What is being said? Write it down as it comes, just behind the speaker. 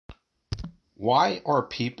Why are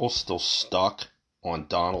people still stuck on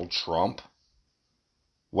Donald Trump?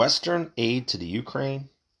 Western aid to the Ukraine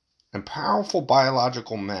and powerful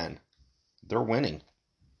biological men. They're winning.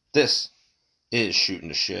 This is Shooting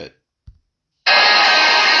the Shit.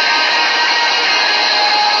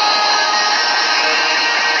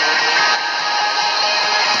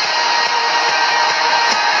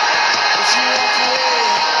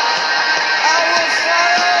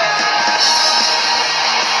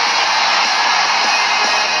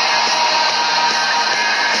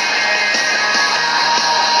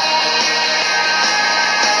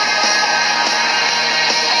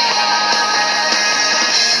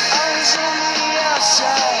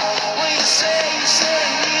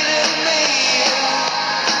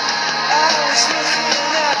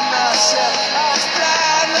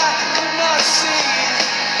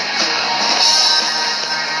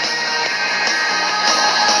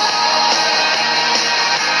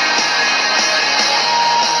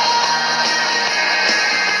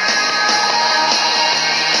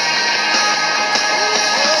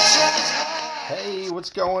 What's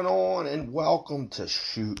going on, and welcome to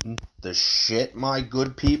Shooting the Shit, my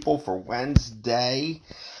good people, for Wednesday,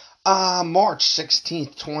 March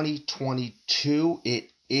 16th, 2022.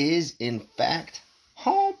 It is, in fact,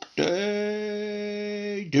 hump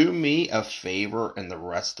day. Do me a favor and the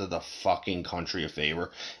rest of the fucking country a favor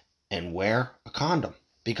and wear a condom,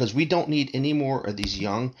 because we don't need any more of these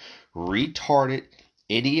young, retarded,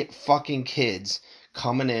 idiot fucking kids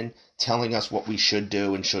coming in telling us what we should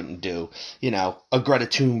do and shouldn't do. You know, a Greta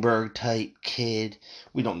Thunberg type kid.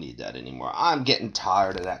 We don't need that anymore. I'm getting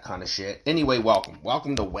tired of that kind of shit. Anyway, welcome.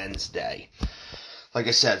 Welcome to Wednesday. Like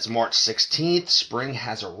I said, it's March 16th. Spring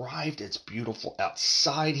has arrived. It's beautiful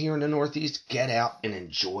outside here in the Northeast. Get out and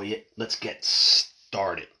enjoy it. Let's get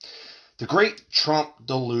started. The Great Trump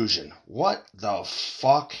Delusion. What the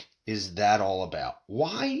fuck is that all about?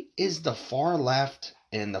 Why is the far left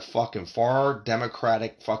and the fucking far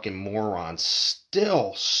Democratic fucking morons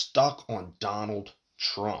still stuck on Donald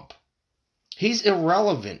Trump? He's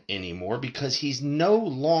irrelevant anymore because he's no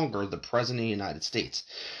longer the president of the United States.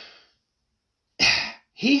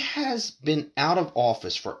 He has been out of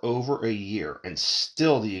office for over a year, and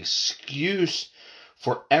still the excuse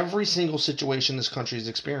for every single situation this country is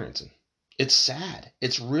experiencing. It's sad.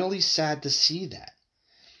 It's really sad to see that.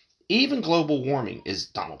 Even global warming is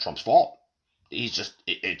Donald Trump's fault. He's just,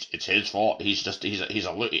 it's his fault. He's a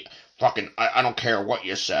fucking, I don't care what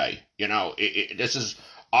you say. You know,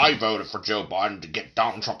 I voted for Joe Biden to get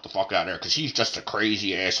Donald Trump the fuck out of there because he's just a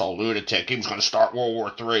crazy asshole lunatic. He was going to start World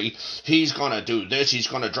War III. He's going to do this. He's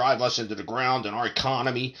going to drive us into the ground and our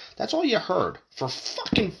economy. That's all you heard for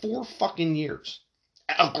fucking 4 fucking years.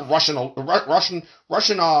 Russian,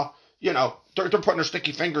 you know, they're putting their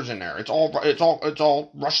sticky fingers in there. It's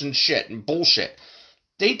all Russian shit and bullshit.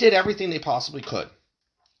 They did everything they possibly could,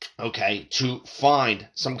 okay, to find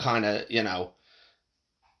some kind of, you know,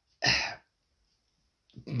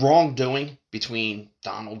 wrongdoing between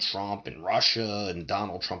Donald Trump and Russia and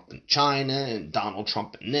Donald Trump and China and Donald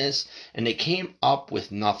Trump and this, and they came up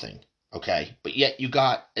with nothing, okay? But yet you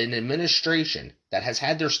got an administration that has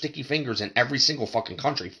had their sticky fingers in every single fucking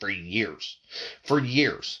country for years. For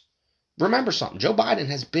years. Remember something, Joe Biden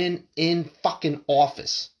has been in fucking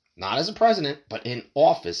office. Not as a president, but in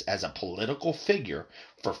office as a political figure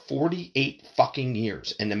for 48 fucking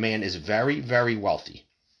years. And the man is very, very wealthy.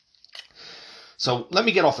 So let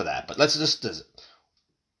me get off of that, but let's just...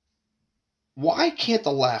 Why can't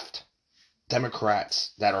the left,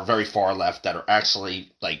 Democrats that are very far left, that are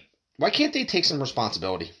actually, like, why can't they take some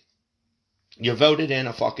responsibility? You voted in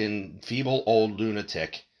a fucking feeble old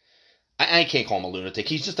lunatic. I can't call him a lunatic.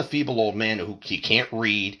 He's just a feeble old man who he can't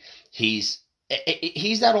read. He's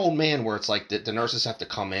that old man where it's like the nurses have to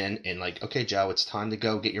come in and like, okay, Joe, it's time to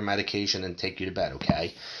go get your medication and take you to bed,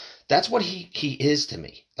 okay? That's what he is to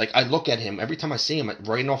me. Like, I look at him, every time I see him,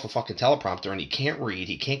 writing off a fucking teleprompter, and he can't read,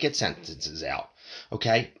 he can't get sentences out,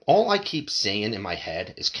 okay? All I keep seeing in my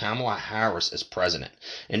head is Kamala Harris as president.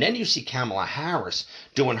 And then you see Kamala Harris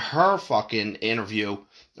doing her fucking interview,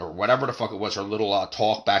 or whatever the fuck it was, her little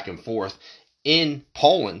talk back and forth in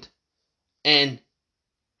Poland, and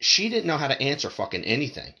she didn't know how to answer fucking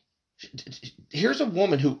anything. Here's a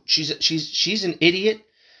woman who she's an idiot.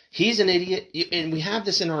 He's an idiot, and we have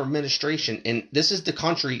this in our administration. And this is the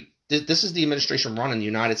country. This is the administration running the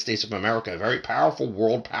United States of America, a very powerful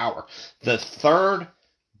world power, the third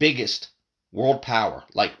biggest world power.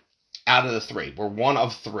 Like, out of the three, we're one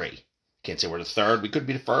of three. Can't say we're the third. We could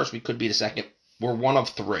be the first. We could be the second. We're one of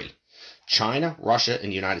three. China, Russia,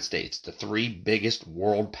 and the United States, the three biggest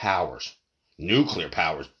world powers. Nuclear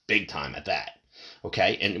powers, big time at that.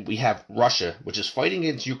 Okay, and we have Russia, which is fighting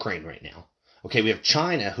against Ukraine right now. Okay, we have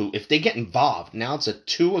China, who, if they get involved, now it's a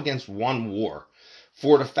 2-against-1 war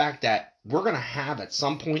for the fact that we're going to have at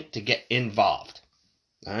some point to get involved.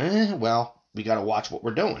 Well, we got to watch what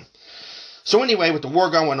we're doing. So anyway, with the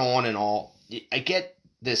war going on and all, I get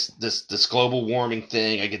this global warming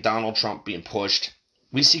thing. I get Donald Trump being pushed.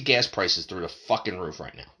 We see gas prices through the fucking roof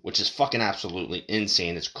right now, which is fucking absolutely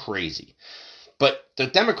insane. It's crazy. But the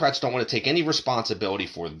Democrats don't want to take any responsibility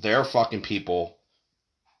for their fucking people,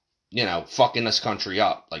 fucking this country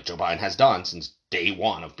up like Joe Biden has done since day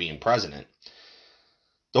one of being president.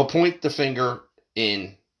 They'll point the finger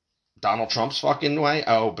in Donald Trump's fucking way.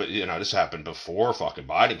 Oh, but this happened before fucking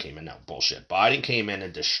Biden came in. No, bullshit. Biden came in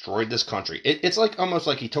and destroyed this country. It's like almost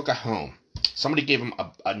like he took a home. Somebody gave him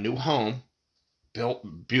a new home,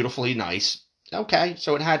 built beautifully nice. Okay,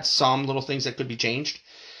 so it had some little things that could be changed.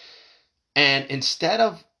 And instead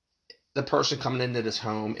of the person coming into this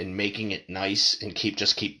home and making it nice and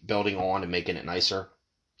keep building on and making it nicer,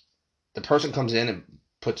 the person comes in and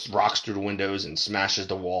puts rocks through the windows and smashes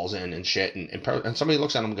the walls in and shit. And somebody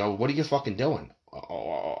looks at him and go, what are you fucking doing?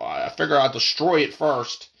 I figure I'll destroy it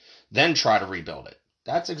first, then try to rebuild it.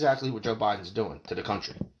 That's exactly what Joe Biden's doing to the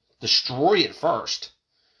country. Destroy it first,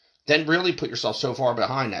 then really put yourself so far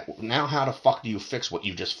behind that. Now how the fuck do you fix what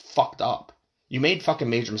you just fucked up? You made fucking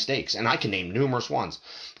major mistakes, and I can name numerous ones.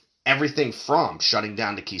 Everything from shutting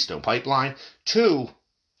down the Keystone Pipeline to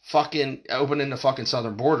fucking opening the fucking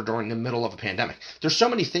southern border during the middle of a pandemic. There's so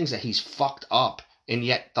many things that he's fucked up, and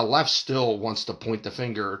yet the left still wants to point the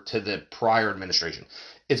finger to the prior administration.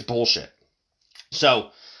 It's bullshit.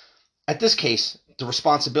 So, at this case, the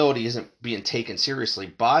responsibility isn't being taken seriously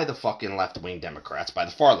by the fucking left-wing Democrats, by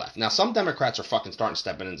the far left. Now, some Democrats are fucking starting to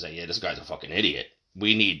step in and say, yeah, this guy's a fucking idiot.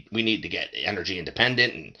 We need to get energy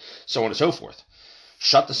independent and so on and so forth.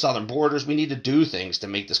 Shut the southern borders. We need to do things to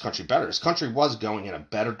make this country better. This country was going in a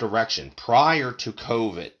better direction prior to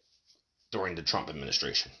COVID during the Trump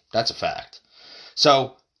administration. That's a fact.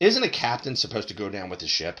 So, isn't a captain supposed to go down with his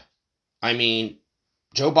ship? I mean,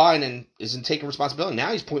 Joe Biden isn't taking responsibility.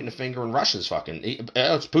 Now he's pointing a finger in Russia's fucking.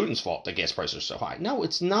 It's Putin's fault that gas prices are so high. No,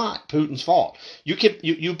 it's not Putin's fault.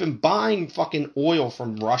 You've been buying fucking oil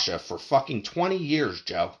from Russia for fucking 20 years,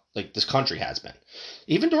 Joe. Like this country has been.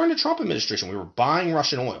 Even during the Trump administration, we were buying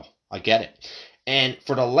Russian oil. I get it. And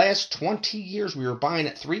for the last 20 years, we were buying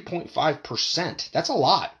at 3.5%. That's a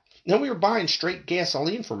lot. Then we were buying straight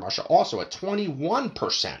gasoline from Russia also at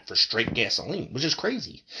 21% for straight gasoline, which is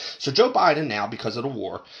crazy. So Joe Biden now, because of the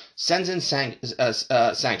war, sends in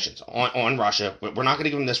sanctions on Russia. We're not going to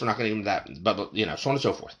give them this, we're not going to give them that, but so on and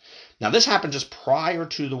so forth. Now this happened just prior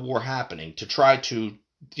to the war happening to try to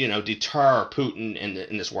deter Putin and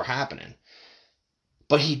this war happening.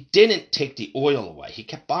 But he didn't take the oil away. He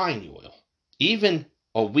kept buying the oil. Even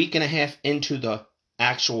a week and a half into the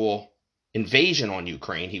actual invasion on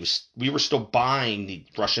Ukraine, we were still buying the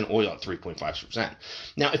Russian oil at 3.5%.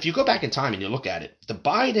 Now, if you go back in time and you look at it, the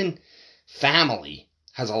Biden family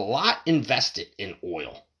has a lot invested in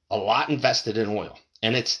oil.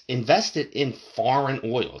 And it's invested in foreign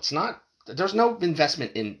oil. There's no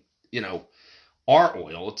investment in, our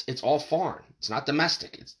oil. It's all foreign. It's not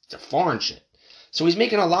domestic. It's the foreign shit. So he's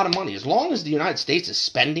making a lot of money. As long as the United States is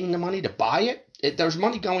spending the money to buy it, there's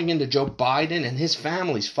money going into Joe Biden and his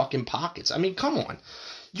family's fucking pockets. I mean, come on.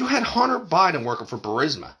 You had Hunter Biden working for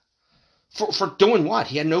Burisma. For doing what?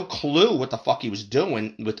 He had no clue what the fuck he was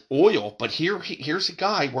doing with oil. But here's a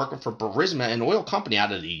guy working for Burisma, an oil company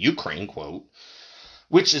out of the Ukraine, quote,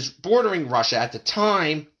 which is bordering Russia at the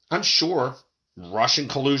time. I'm sure Russian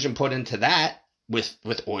collusion put into that with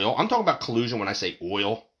oil. I'm talking about collusion when I say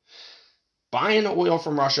oil. Buying the oil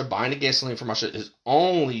from Russia, buying the gasoline from Russia is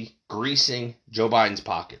only greasing Joe Biden's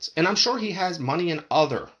pockets. And I'm sure he has money in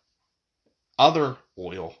other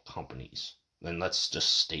oil companies. Then let's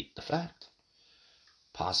just state the fact.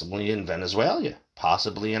 Possibly in Venezuela,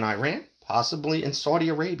 possibly in Iran, possibly in Saudi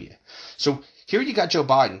Arabia. So here you got Joe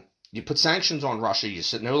Biden. You put sanctions on Russia. You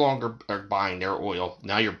no longer are buying their oil.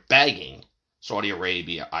 Now you're begging Saudi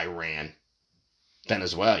Arabia, Iran,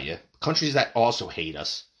 Venezuela, countries that also hate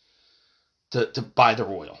us, to buy their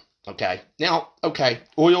oil. Okay. Now,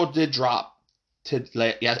 oil did drop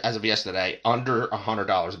as of yesterday under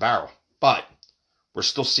 $100 a barrel, but we're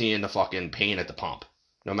still seeing the fucking pain at the pump,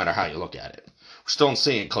 no matter how you look at it. We're still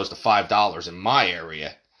seeing close to $5 in my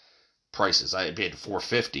area prices. I paid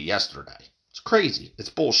 $4.50 yesterday. It's crazy. It's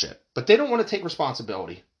bullshit. But they don't want to take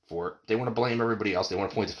responsibility for it. They want to blame everybody else. They want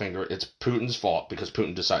to point the finger. It's Putin's fault because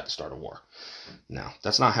Putin decided to start a war. No,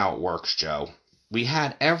 that's not how it works, Joe. We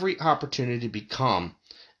had every opportunity to become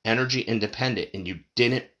energy independent, and you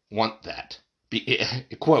didn't want that.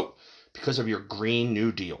 Quote, because of your Green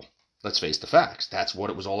New Deal. Let's face the facts. That's what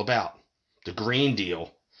it was all about. The Green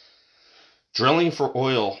Deal. Drilling for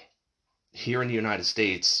oil here in the United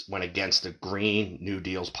States went against the Green New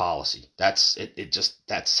Deal's policy. That's it.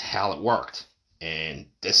 That's how it worked. And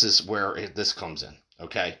this is where this comes in.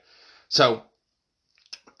 Okay. So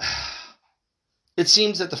it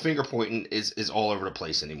seems that the finger pointing is all over the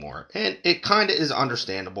place anymore. And it kind of is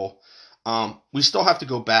understandable. We still have to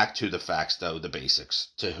go back to the facts, though, the basics,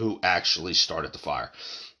 to who actually started the fire.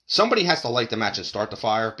 Somebody has to light the match and start the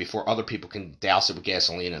fire before other people can douse it with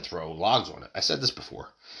gasoline and throw logs on it. I said this before.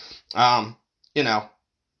 You know,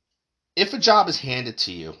 if a job is handed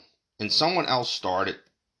to you and someone else started,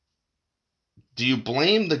 do you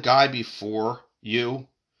blame the guy before you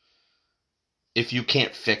if you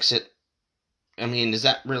can't fix it? I mean, is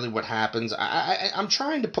that really what happens? I'm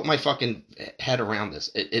trying to put my fucking head around this,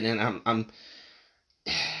 and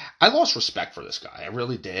I lost respect for this guy. I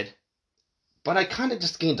really did, but I kind of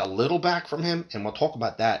just gained a little back from him, and we'll talk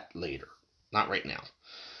about that later, not right now.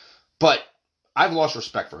 But I've lost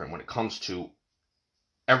respect for him when it comes to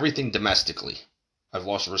everything domestically. I've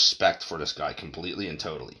lost respect for this guy completely and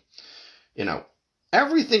totally. You know,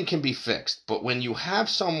 everything can be fixed, but when you have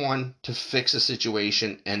someone to fix a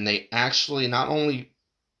situation and they actually not only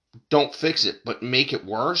don't fix it, but make it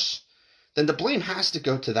worse, then the blame has to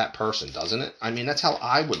go to that person, doesn't it? I mean, that's how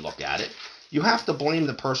I would look at it. You have to blame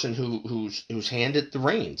the person who's handed the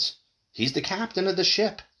reins. He's the captain of the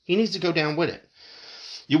ship. He needs to go down with it.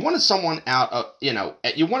 You wanted someone out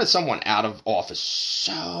of office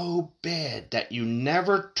so bad that you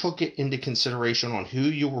never took it into consideration on who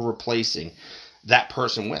you were replacing that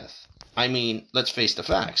person with. I mean, let's face the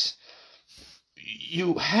facts.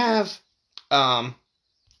 You have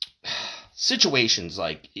situations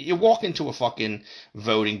like you walk into a fucking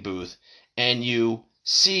voting booth and you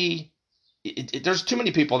see there's too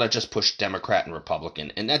many people that just push Democrat and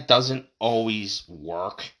Republican, and that doesn't always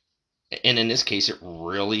work. And in this case, it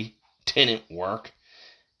really didn't work.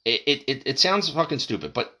 It sounds fucking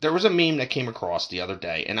stupid, but there was a meme that came across the other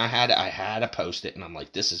day, and I had to post it, and I'm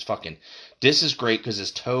like, this is great because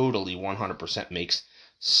this totally 100% makes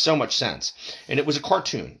so much sense. And it was a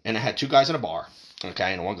cartoon, and it had two guys in a bar,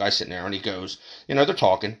 okay, and one guy sitting there, and he goes, they're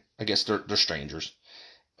talking. I guess they're strangers.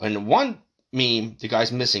 And one meme, the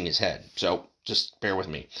guy's missing his head, so just bear with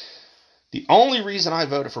me. The only reason I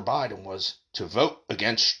voted for Biden was to vote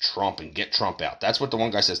against Trump and get Trump out. That's what the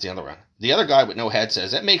one guy says the other one. The other guy with no head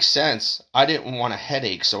says, that makes sense. I didn't want a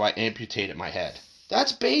headache, so I amputated my head.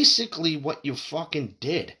 That's basically what you fucking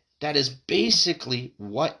did. That is basically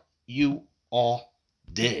what you all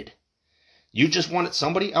did. You just wanted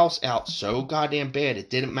somebody else out so goddamn bad it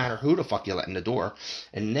didn't matter who the fuck you let in the door.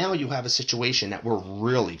 And now you have a situation that we're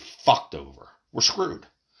really fucked over. We're screwed,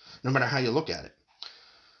 no matter how you look at it.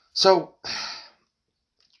 So,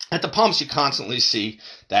 at the pumps, you constantly see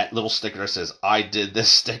that little sticker that says, I did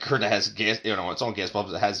this sticker that has gas, it's on gas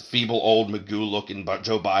pumps that has feeble old Magoo looking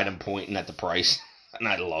Joe Biden pointing at the price. And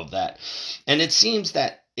I love that. And it seems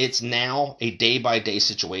that it's now a day-by-day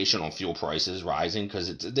situation on fuel prices rising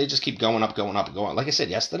because they just keep going up. Like I said,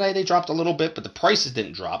 yesterday they dropped a little bit, but the prices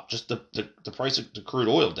didn't drop. Just the price of the crude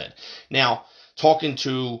oil did. Now, talking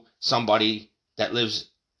to somebody that lives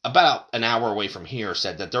about an hour away from here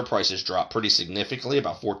said that their prices dropped pretty significantly,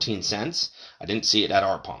 about 14 cents. I didn't see it at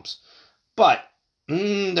our pumps. But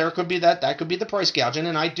there could be that could be the price gouging.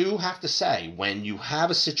 And I do have to say, when you have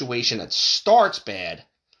a situation that starts bad,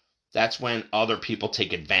 that's when other people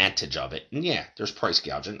take advantage of it. And yeah, there's price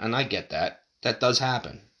gouging, and I get that. That does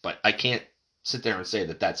happen. But I can't sit there and say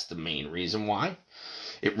that that's the main reason why.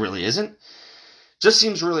 It really isn't. Just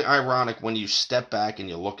seems really ironic when you step back and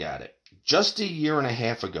you look at it. Just a year and a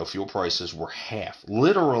half ago, fuel prices were half.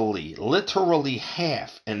 Literally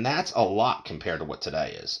half. And that's a lot compared to what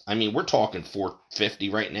today is. I mean, we're talking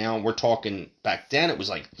 $4.50 right now. We're talking, back then, it was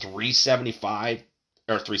like $3.75.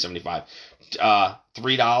 Or $3.75.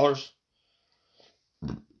 $3.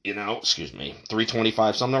 Excuse me.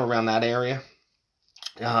 $3.25, something around that area.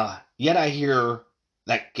 Yet I hear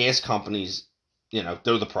that gas companies, they're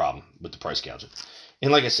the problem with the price gouging.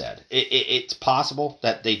 And like I said, it's possible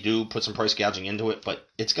that they do put some price gouging into it, but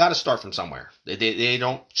it's got to start from somewhere. They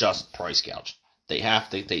don't just price gouge. They have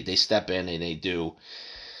to. They step in and they do.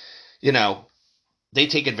 They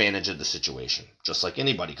take advantage of the situation, just like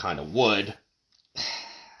anybody kind of would.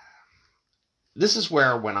 This is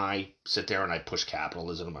where when I sit there and I push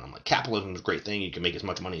capitalism, and I'm like, capitalism is a great thing. You can make as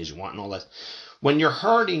much money as you want and all that. When you're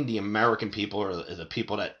hurting the American people or the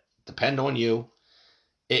people that depend on you,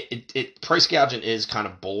 price gouging is kind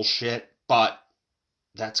of bullshit, but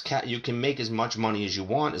You can make as much money as you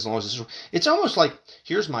want as long as it's almost like,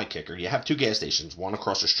 here's my kicker. You have two gas stations, one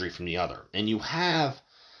across the street from the other, and you have,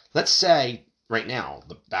 let's say right now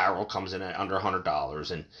the barrel comes in at under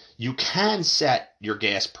 $100, and you can set your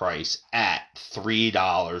gas price at $3,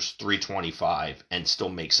 $3.25, and still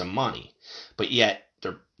make some money. But yet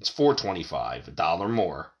it's $4.25, $1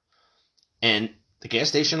 more, and the gas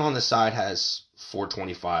station on the side has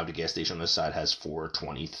 $4.25. The gas station on the side has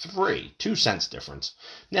 $4.23. 2 cents difference.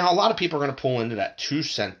 Now, a lot of people are going to pull into that 2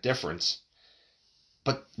 cent difference,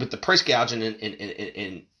 but with the price gouging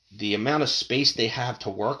and the amount of space they have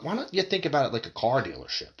to work, why don't you think about it like a car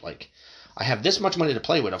dealership? Like, I have this much money to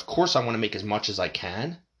play with. Of course, I want to make as much as I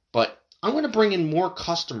can, but I'm going to bring in more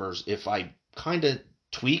customers if I kind of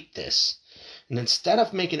tweak this. And instead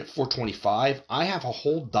of making it $4.25, I have a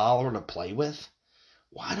whole dollar to play with.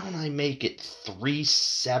 Why don't I make it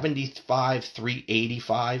 $3.75,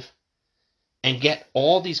 $3.85, and get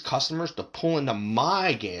all these customers to pull into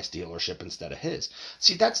my gas dealership instead of his?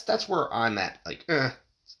 See, that's where I'm at. Like,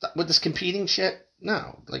 with this competing shit,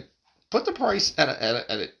 no. Like, put the price at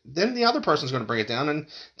a then the other person's going to bring it down, and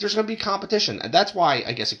there's going to be competition. And that's why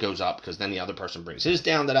I guess it goes up, because then the other person brings his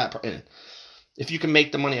down to that. And if you can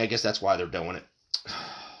make the money, I guess that's why they're doing it.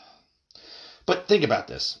 But think about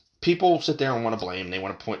this. People sit there and want to blame. They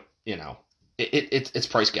want to point, it's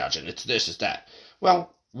price gouging. It's this, it's that.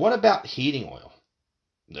 Well, what about heating oil?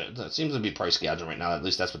 That seems to be price gouging right now. At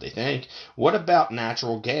least that's what they think. What about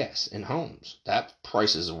natural gas in homes? That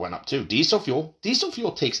prices went up too. Diesel fuel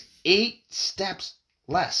takes 8 steps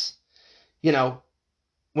less,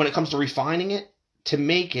 when it comes to refining it to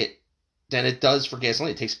make it than it does for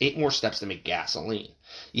gasoline. It takes 8 more steps to make gasoline.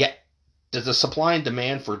 Yet the supply and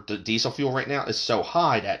demand for the diesel fuel right now is so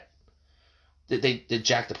high that they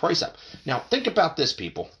jack the price up. Now, think about this,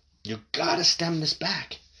 people. You got to stem this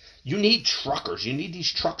back. You need truckers. You need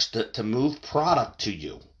these trucks to move product to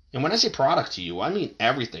you. And when I say product to you, I mean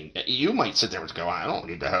everything. You might sit there and go, I don't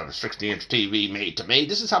need to have a 60-inch TV made to me.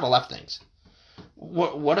 This is how the left thinks.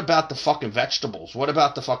 What about the fucking vegetables? What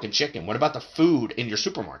about the fucking chicken? What about the food in your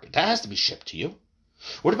supermarket? That has to be shipped to you.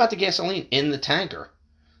 What about the gasoline in the tanker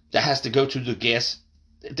that has to go to the gas?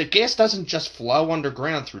 The gas doesn't just flow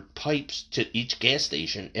underground through pipes to each gas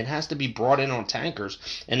station. It has to be brought in on tankers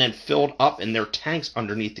and then filled up in their tanks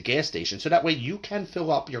underneath the gas station, so that way you can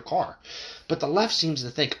fill up your car. But the left seems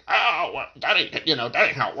to think, oh, well, that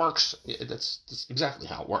ain't how it works. That's exactly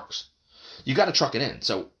how it works. You got to truck it in.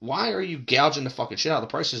 So why are you gouging the fucking shit out of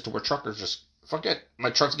the prices to where truckers just, fuck it,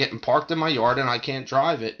 my truck's getting parked in my yard and I can't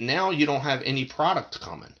drive it. Now you don't have any product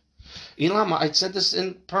coming. Elon Musk, I said this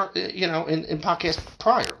in podcast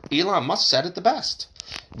prior. Elon Musk said it the best.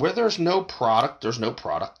 Where there's no product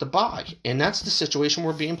to buy. And that's the situation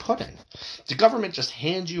we're being put in. The government just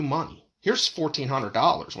hands you money. Here's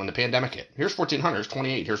 $1,400 when the pandemic hit. Here's $1,400, here's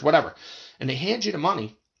 $2,800, here's whatever. And they hand you the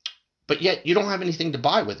money, but yet you don't have anything to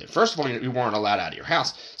buy with it. First of all, you weren't allowed out of your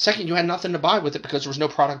house. Second, you had nothing to buy with it because there was no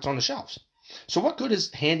product on the shelves. So what good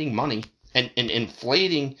is handing money and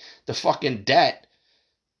inflating the fucking debt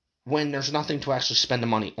when there's nothing to actually spend the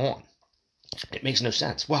money on? It makes no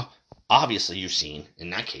sense. Well, obviously you've seen,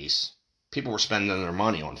 in that case, people were spending their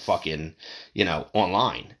money on fucking,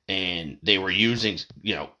 online. And they were using,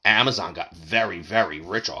 Amazon got very, very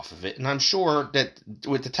rich off of it. And I'm sure that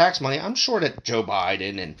with the tax money, I'm sure that Joe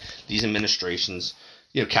Biden and these administrations,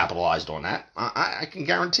 capitalized on that. I can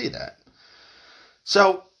guarantee that.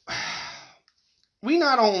 So we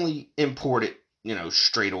not only imported,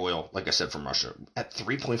 straight oil, like I said, from Russia at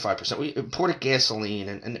 3.5%. We imported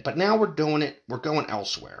gasoline, but now we're doing it. We're going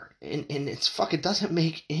elsewhere, and it's fucking doesn't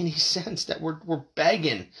make any sense that we're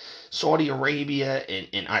begging Saudi Arabia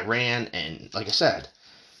and Iran, and like I said,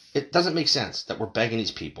 it doesn't make sense that we're begging these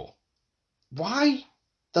people. Why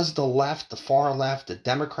does the left, the far left, the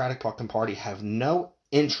Democratic fucking Party have no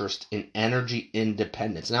interest in energy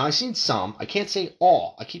independence? Now I've seen some. I can't say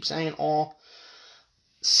all. I keep saying all.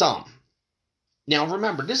 Some. Now,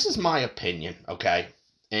 remember, this is my opinion, okay?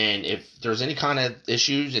 And if there's any kind of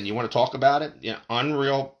issues and you want to talk about it,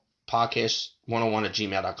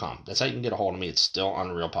 unrealpodcast101@gmail.com. That's how you can get a hold of me. It's still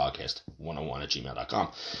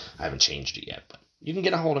unrealpodcast101@gmail.com. I haven't changed it yet, but you can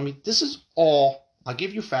get a hold of me. This is all. I'll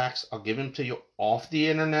give you facts. I'll give them to you off the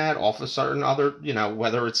internet, off of certain other,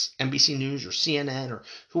 whether it's NBC News or CNN or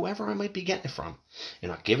whoever I might be getting it from.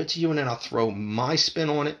 And I'll give it to you, and then I'll throw my spin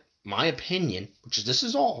on it. My opinion, which is this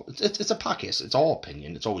is all, it's a podcast. It's all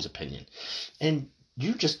opinion. It's always opinion. And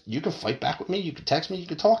you can fight back with me. You can text me. You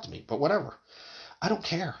can talk to me. But whatever. I don't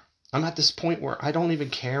care. I'm at this point where I don't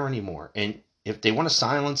even care anymore. And if they want to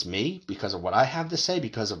silence me because of what I have to say,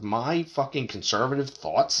 because of my fucking conservative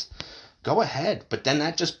thoughts, Go ahead. But then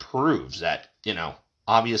that just proves that,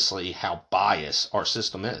 obviously how biased our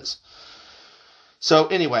system is. So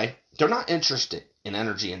anyway, they're not interested in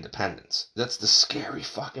energy independence. That's the scary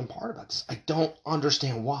fucking part about this. I don't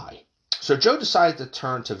understand why. So Joe decided to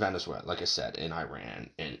turn to Venezuela, like I said, in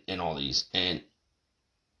Iran and all these. And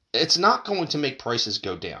it's not going to make prices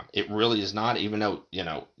go down. It really is not, even though,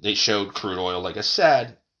 they showed crude oil, like I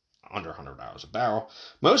said, under $100 a barrel.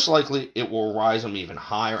 Most likely it will rise them even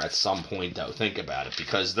higher at some point, though. Think about it,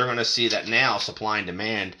 because they're going to see that now supply and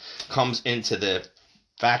demand comes into the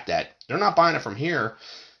fact that they're not buying it from here.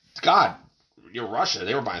 God, you're Russia.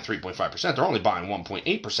 They were buying 3.5%. They're only buying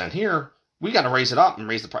 1.8% here. We got to raise it up and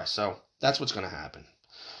raise the price. So that's what's going to happen.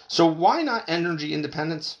 So why not energy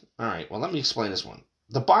independence? All right, well, let me explain this one.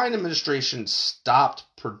 The Biden administration stopped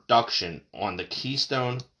production on the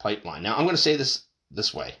Keystone Pipeline. Now, I'm going to say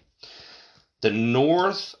this way. The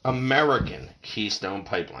North American Keystone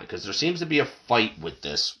Pipeline, because there seems to be a fight with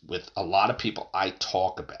this with a lot of people I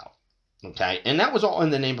talk about. Okay, and that was all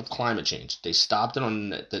in the name of climate change. They stopped it on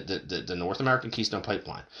the North American Keystone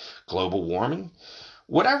Pipeline. Global warming,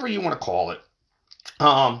 whatever you want to call it.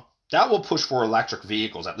 That will push for electric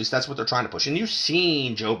vehicles. At least that's what they're trying to push. And you've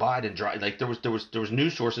seen Joe Biden drive. Like there was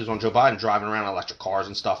news sources on Joe Biden driving around in electric cars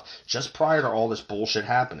and stuff just prior to all this bullshit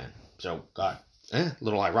happening. So God, a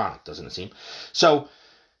little ironic, doesn't it seem? So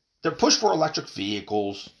they're pushed for electric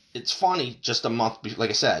vehicles. It's funny. Just a month,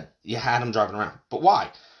 like I said, you had him driving around. But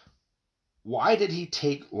why? Why did he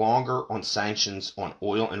take longer on sanctions on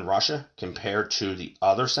oil in Russia compared to the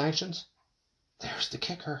other sanctions? There's the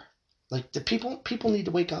kicker. Like the people need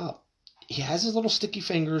to wake up. He has his little sticky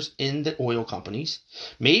fingers in the oil companies.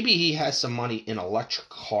 Maybe he has some money in electric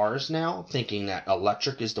cars now, thinking that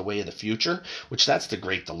electric is the way of the future, which that's the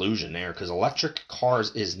great delusion there, because electric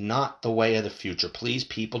cars is not the way of the future. Please,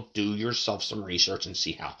 people, do yourself some research and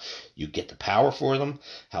see how you get the power for them,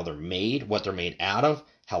 how they're made, what they're made out of,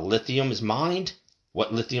 how lithium is mined,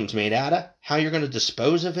 what lithium's made out of, how you're going to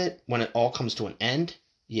dispose of it when it all comes to an end.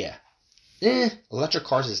 Yeah. Electric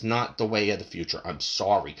cars is not the way of the future. I'm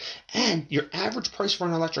sorry. And your average price for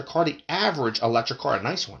an electric car, the average electric car, a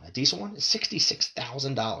nice one, a decent one, is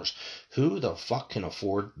 $66,000. Who the fuck can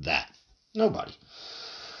afford that? Nobody.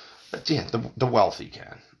 But yeah, the wealthy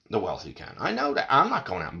can. The wealthy can. I know that I'm not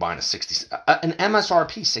going out and buying an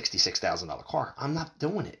MSRP $66,000 car. I'm not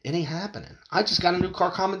doing it. It ain't happening. I just got a new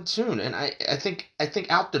car coming soon, and I think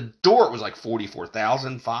out the door it was like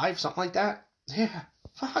 $44,500, something like that. Yeah,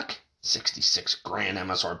 fuck. 66 grand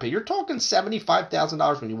MSRP. You're talking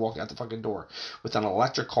 $75,000 when you walk out the fucking door with an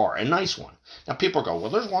electric car, a nice one. Now people go, well,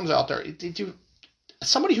 there's ones out there.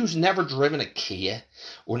 Somebody who's never driven a Kia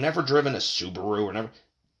or never driven a Subaru or never,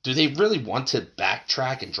 do they really want to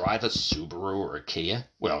backtrack and drive a Subaru or a Kia?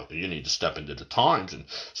 Well, you need to step into the times and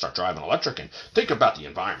start driving electric and think about the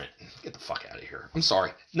environment. Get the fuck out of here. I'm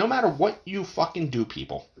sorry. No matter what you fucking do,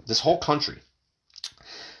 people, this whole country,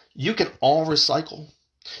 you can all recycle.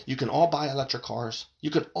 You can all buy electric cars.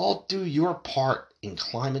 You can all do your part in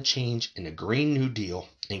climate change and the Green New Deal.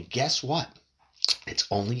 And guess what? It's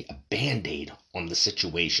only a Band-Aid on the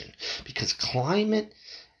situation. Because climate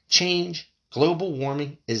change, global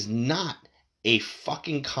warming is not a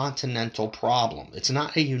fucking continental problem. It's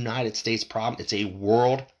not a United States problem. It's a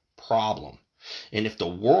world problem. And if the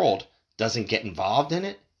world doesn't get involved in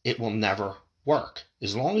it, it will never work.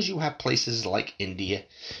 As long as you have places like India,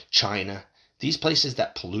 China, these places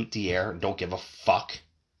that pollute the air and don't give a fuck,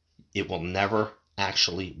 it will never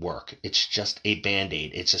actually work. It's just a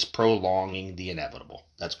Band-Aid. It's just prolonging the inevitable.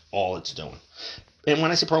 That's all it's doing. And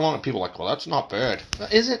when I say prolonging, people are like, well, that's not bad.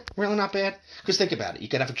 Is it really not bad? Because think about it. You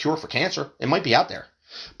could have a cure for cancer. It might be out there.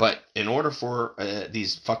 But in order for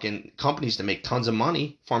these fucking companies to make tons of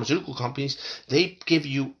money, pharmaceutical companies, they give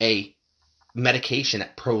you a medication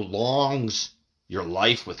that prolongs your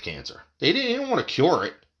life with cancer. They didn't want to cure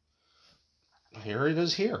it. Here it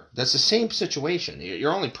is here. That's the same situation.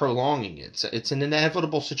 You're only prolonging it. It's an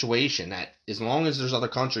inevitable situation that as long as there's other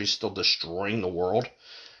countries still destroying the world,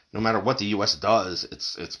 no matter what the U.S. does,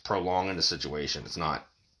 it's prolonging the situation. It's not.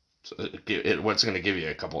 What's going to give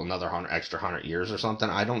you another extra 100 years or something?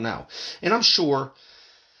 I don't know. And I'm sure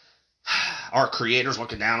our creators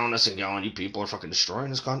looking down on us and going, you people are fucking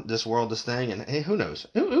destroying this world, this thing. And hey, who knows?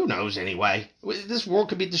 Who knows anyway? This world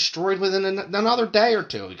could be destroyed within another day or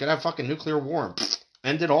two. You could have fucking nuclear war and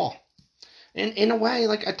end it all. And in a way,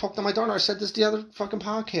 like I talked to my daughter, I said this the other fucking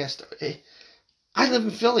podcast. I live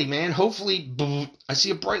in Philly, man. Hopefully, I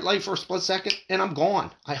see a bright light for a split second and I'm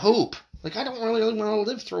gone. I hope. Like, I don't really want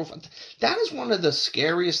to live through. That is one of the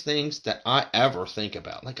scariest things that I ever think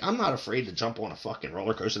about. Like, I'm not afraid to jump on a fucking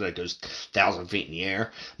roller coaster that goes 1,000 feet in the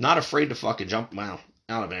air. Not afraid to fucking jump, well,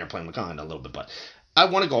 out of an airplane, kind of a little bit, but I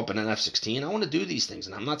want to go up in an F-16. I want to do these things,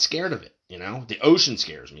 and I'm not scared of it. You know, the ocean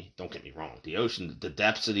scares me. Don't get me wrong. The ocean, the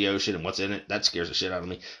depths of the ocean, and what's in it, that scares the shit out of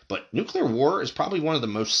me. But nuclear war is probably one of the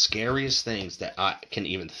most scariest things that I can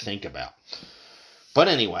even think about. But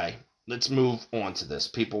anyway, let's move on to this.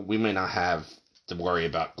 People, we may not have to worry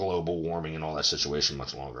about global warming and all that situation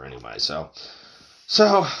much longer anyway. So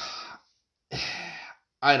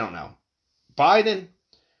I don't know. Biden,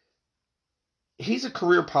 he's a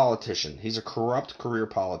career politician. He's a corrupt career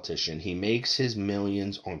politician. He makes his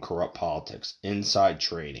millions on corrupt politics, inside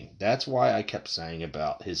trading. That's why I kept saying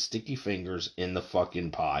about his sticky fingers in the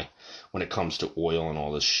fucking pie when it comes to oil and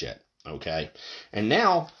all this shit. Okay? And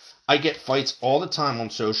now I get fights all the time on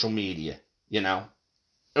social media, you know,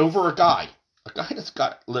 over a guy that's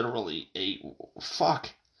got literally a fuck.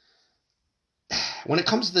 When it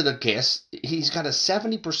comes to the gas, he's got a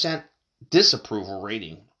 70% disapproval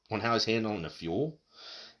rating on how he's handling the fuel.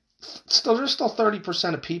 There's still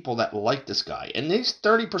 30% of people that like this guy. And these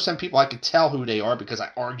 30% people, I could tell who they are because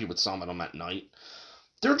I argue with some of them at night.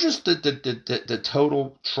 They're just the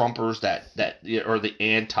total Trumpers that or the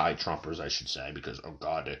anti-Trumpers, I should say, because oh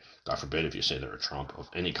God forbid if you say they're a Trump of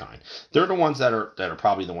any kind. They're the ones that are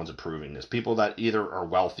probably the ones approving this. People that either are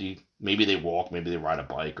wealthy, maybe they walk, maybe they ride a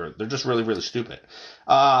bike, or they're just really, really stupid.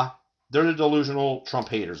 They're the delusional Trump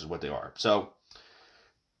haters is what they are. So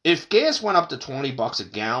if gas went up to $20 a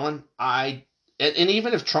gallon, and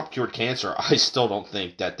even if Trump cured cancer, I still don't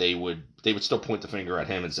think that they would still point the finger at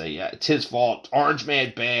him and say, yeah, it's his fault. Orange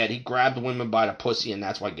man bad. He grabbed the women by the pussy, and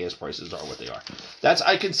that's why gas prices are what they are.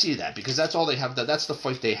 I can see that because that's all they have. That's the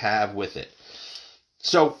fight they have with it.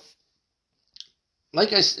 So,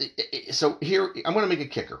 here I'm going to make a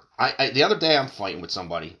kicker. The other day I'm fighting with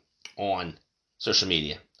somebody on social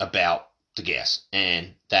media about the gas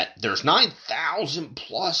and that there's 9,000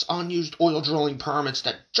 plus unused oil drilling permits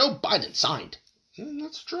that Joe Biden signed.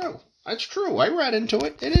 That's true. That's true. I read into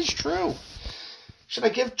it. It is true. Should I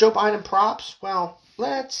give Joe Biden props? Well,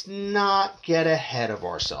 let's not get ahead of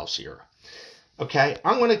ourselves here. Okay,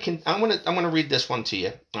 I'm gonna read this one to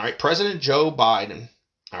you. All right, President Joe Biden,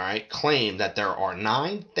 all right, claimed that there are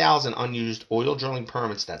 9,000 unused oil drilling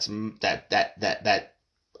permits that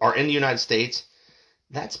are in the United States.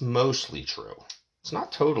 That's mostly true. It's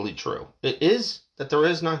not totally true. It is that there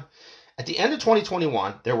is none. At the end of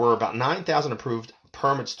 2021, there were about 9,000 approved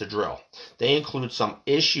permits to drill. They include some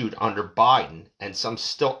issued under Biden and some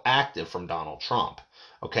still active from Donald Trump.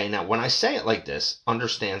 Okay, now when I say it like this,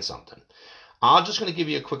 understand something. I'm just going to give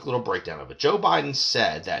you a quick little breakdown of it. Joe Biden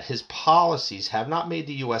said that his policies have not made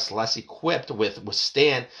the U.S. less equipped to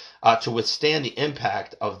withstand the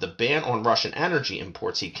impact of the ban on Russian energy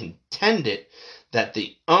imports. He contended that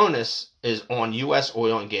the onus is on U.S.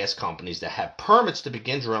 oil and gas companies that have permits to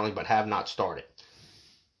begin drilling but have not started.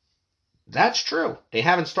 That's true. They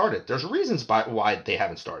haven't started. There's reasons why they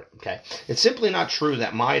haven't started, okay? It's simply not true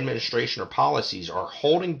that my administration or policies are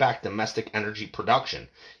holding back domestic energy production.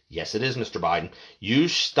 Yes, it is, Mr. Biden. You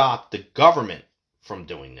stopped the government from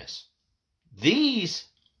doing this. These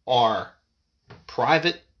are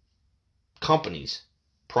private companies,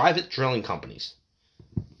 private drilling companies.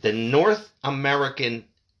 The North American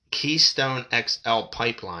Keystone XL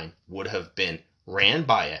pipeline would have been ran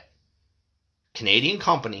by a Canadian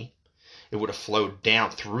company. It would have flowed down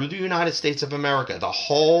through the United States of America, the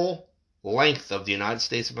whole length of the United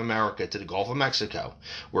States of America to the Gulf of Mexico,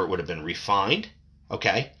 where it would have been refined,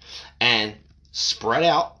 okay, and spread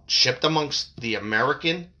out, shipped amongst the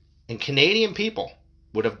American and Canadian people,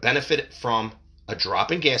 would have benefited from a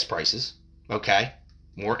drop in gas prices, okay,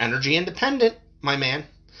 more energy independent, my man.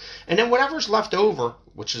 And then whatever's left over,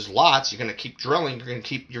 which is lots, you're going to keep drilling,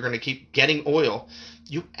 you're going to keep getting oil.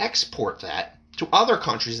 You export that to other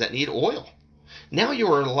countries that need oil. Now you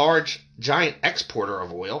are a large, giant exporter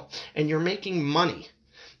of oil, and you're making money,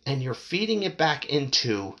 and you're feeding it back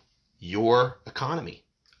into your economy.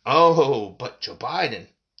 Oh, but Joe Biden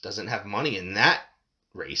doesn't have money in that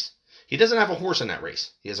race. He doesn't have a horse in that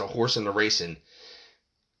race. He has a horse in the race in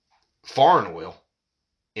foreign oil,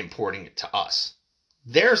 importing it to us.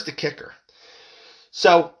 There's the kicker.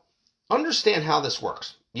 So understand how this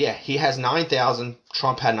works. Yeah, he has 9,000.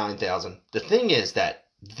 Trump had 9,000. The thing is that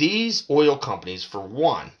these oil companies, for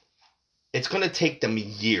one, it's going to take them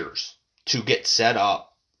years to get set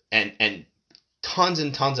up and tons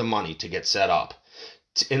and tons of money to get set up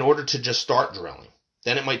in order to just start drilling.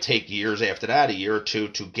 Then it might take years after that, a year or two,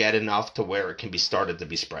 to get enough to where it can be started to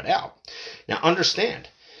be spread out. Now, understand,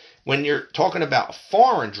 when you're talking about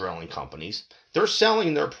foreign drilling companies, they're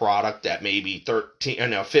selling their product at maybe 15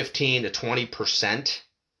 to 20%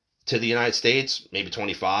 to the United States, maybe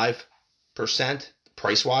 25%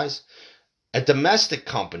 price wise. A domestic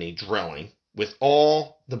company drilling, with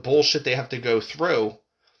all the bullshit they have to go through,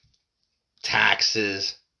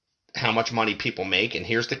 taxes, how much money people make, and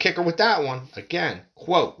here's the kicker with that one. Again,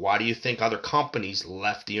 quote, why do you think other companies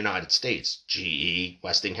left the United States? GE,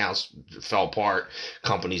 Westinghouse fell apart,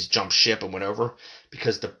 companies jumped ship and went over,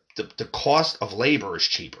 because the cost of labor is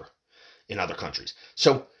cheaper in other countries.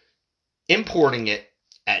 So importing it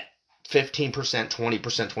at 15%, 20%,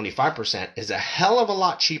 25% is a hell of a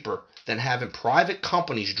lot cheaper than having private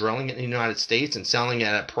companies drilling it in the United States and selling it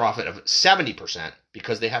at a profit of 70%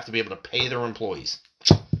 because they have to be able to pay their employees.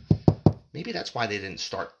 Maybe that's why they didn't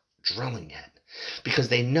start drilling yet, because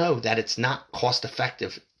they know that it's not cost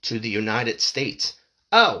effective to the United States.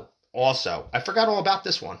 Oh, also, I forgot all about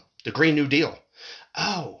this one, the Green New Deal.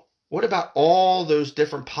 Oh, what about all those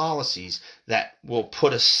different policies that will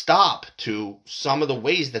put a stop to some of the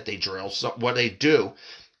ways that they drill, what they do?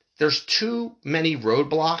 There's too many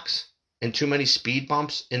roadblocks and too many speed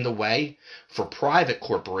bumps in the way for private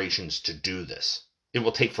corporations to do this. It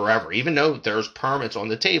will take forever. Even though there's permits on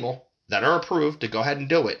the table that are approved to go ahead and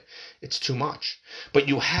do it, it's too much. But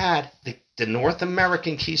you had the North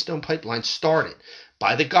American Keystone Pipeline started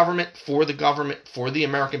by the government, for the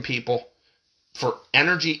American people, for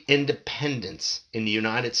energy independence in the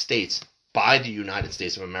United States by the United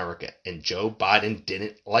States of America. And Joe Biden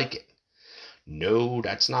didn't like it. No,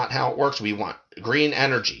 that's not how it works. We want green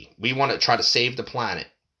energy. We want to try to save the planet.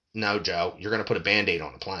 No, Joe, you're going to put a Band-Aid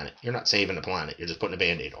on the planet. You're not saving the planet. You're just putting a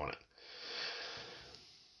Band-Aid on it.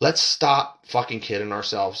 Let's stop fucking kidding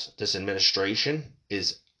ourselves. This administration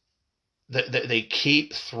is... They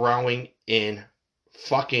keep throwing in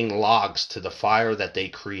fucking logs to the fire that they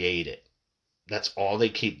created. That's all they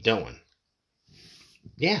keep doing.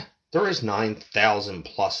 Yeah, there is 9,000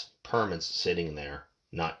 plus permits sitting there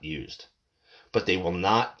not used. But they will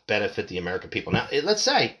not benefit the American people. Now, let's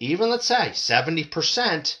say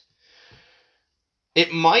 70%,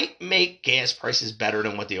 it might make gas prices better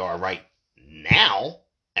than what they are right now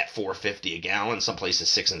at $4.50 a gallon, some places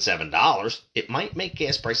 $6 and $7. It might make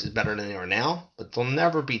gas prices better than they are now, but they'll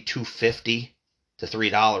never be $2.50 to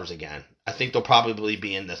 $3 again. I think they'll probably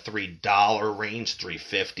be in the $3 range,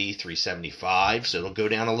 $3.50, $3.75. So it'll go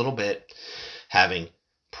down a little bit, having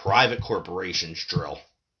private corporations drill.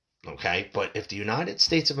 Okay, but if the United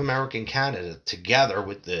States of America and Canada, together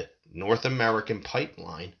with the North American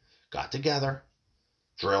Pipeline, got together,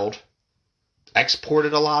 drilled,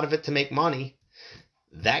 exported a lot of it to make money,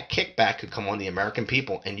 that kickback could come on the American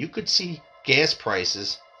people, and you could see gas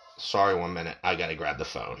prices. Sorry, 1 minute. I got to grab the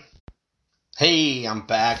phone. Hey, I'm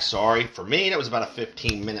back. Sorry. For me, that was about a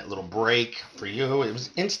 15-minute little break. For you, it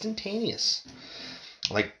was instantaneous.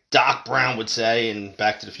 Like Doc Brown would say in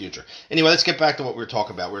Back to the Future. Anyway, let's get back to what we were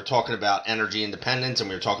talking about. We were talking about energy independence, and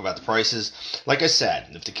we were talking about the prices. Like I said,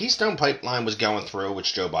 if the Keystone Pipeline was going through,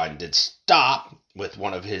 which Joe Biden did stop with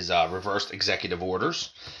one of his reversed executive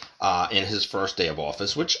orders in his first day of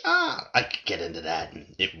office, which I could get into that,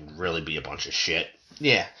 and it would really be a bunch of shit.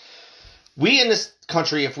 Yeah. We in this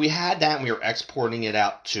country, if we had that and we were exporting it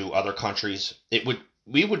out to other countries,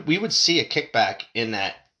 we would see a kickback in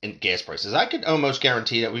gas prices. I could almost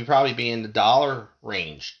guarantee that we'd probably be in the dollar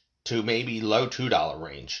range to maybe low $2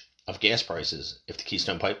 range of gas prices if the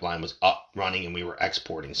Keystone Pipeline was up, running, and we were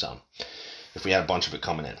exporting some, if we had a bunch of it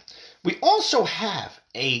coming in. We also have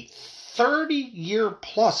a 30-year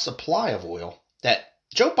plus supply of oil that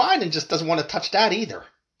Joe Biden just doesn't want to touch that either.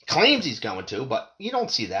 Claims he's going to, but you don't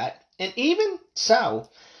see that. And even so,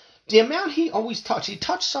 the amount he always he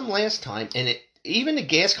touched some last time, and even the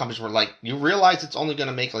gas companies were like, you realize it's only going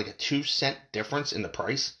to make like a 2-cent difference in the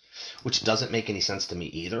price, which doesn't make any sense to me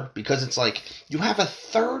either, because it's like you have a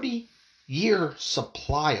 30-year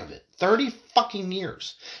supply of it. 30 fucking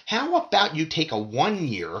years. How about you take a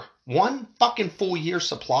 1 fucking full year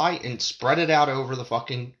supply and spread it out over the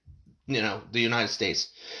fucking, the United States,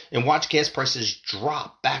 and watch gas prices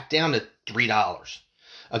drop back down to $3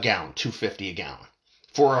 a gallon, $2.50 a gallon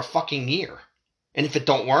for a fucking year. And if it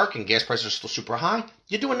don't work and gas prices are still super high,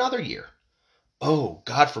 you do another year. Oh,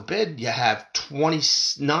 God forbid you have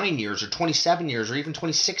 29 years or 27 years or even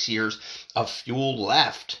 26 years of fuel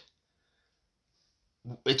left.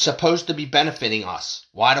 It's supposed to be benefiting us.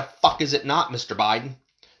 Why the fuck is it not, Mr. Biden?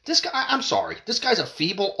 This guy, I'm sorry, this guy's a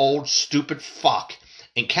feeble, old, stupid fuck.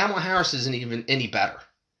 And Kamala Harris isn't even any better.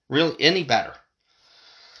 Really, any better.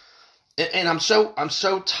 And I'm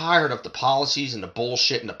so tired of the policies and the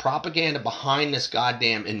bullshit and the propaganda behind this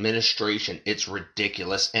goddamn administration. It's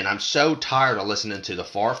ridiculous. And I'm so tired of listening to the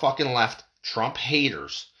far fucking left Trump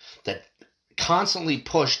haters that constantly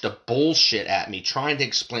push the bullshit at me trying to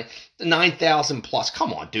explain the 9,000 plus.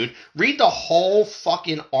 Come on, dude. Read the whole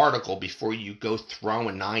fucking article before you go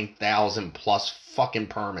throwing 9,000 plus fucking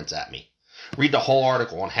permits at me. Read the whole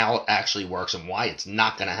article on how it actually works and why it's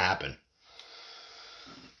not going to happen.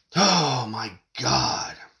 Oh my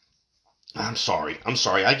God. I'm sorry.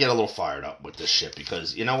 I get a little fired up with this shit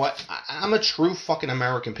because you know what? I'm a true fucking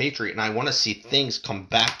American patriot and I want to see things come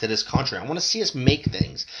back to this country. I want to see us make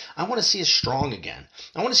things. I want to see us strong again.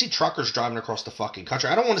 I want to see truckers driving across the fucking country.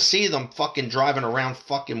 I don't want to see them fucking driving around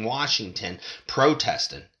fucking Washington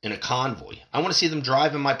protesting in a convoy. I want to see them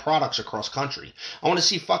driving my products across country. I want to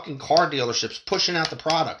see fucking car dealerships pushing out the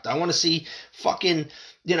product. I want to see fucking,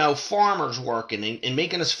 farmers working and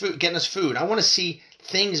making us food, getting us food. I want to see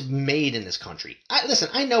things made in this country. Listen,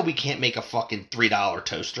 I know we can't make a fucking $3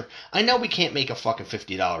 toaster. I know we can't make a fucking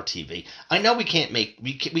 $50 TV. I know we can't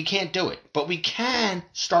do it. But we can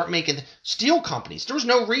start making steel companies. There's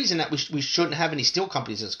no reason that we shouldn't have any steel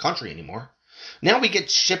companies in this country anymore. Now we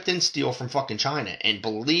get shipped in steel from fucking China. And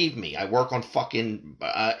believe me, I work on fucking,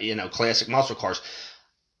 classic muscle cars.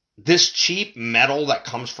 This cheap metal that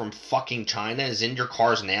comes from fucking China is in your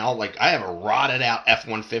cars now. Like, I have a rotted out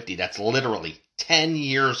F-150 that's literally 10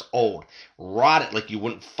 years old. Rotted like you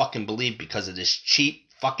wouldn't fucking believe because of this cheap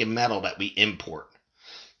fucking metal that we import.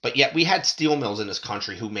 But yet we had steel mills in this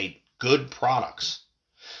country who made good products.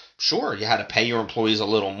 Sure, you had to pay your employees a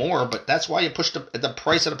little more, but that's why you pushed the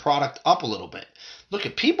price of the product up a little bit.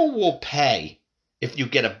 Look, people will pay if you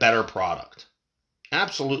get a better product.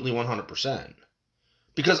 Absolutely 100%.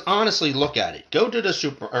 Because honestly, look at it. Go to the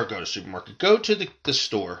supermarket. Go to the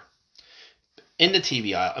store in the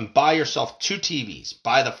TV aisle and buy yourself two TVs.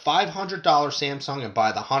 Buy the $500 Samsung and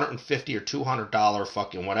buy the $150 or $200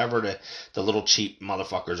 fucking whatever the little cheap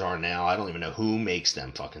motherfuckers are now. I don't even know who makes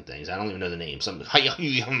them fucking things. I don't even know the name. Some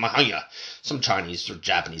Chinese or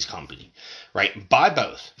Japanese company, right? Buy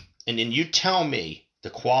both, and then you tell me the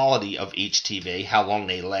quality of each TV, how long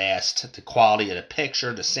they last, the quality of the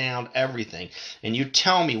picture, the sound, everything, and you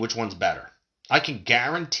tell me which one's better. I can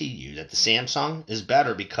guarantee you that the Samsung is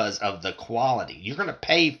better because of the quality. You're going to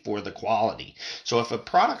pay for the quality. So if a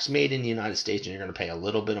product's made in the United States and you're going to pay a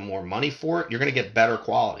little bit of more money for it, you're going to get better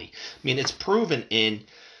quality. I mean, it's proven in,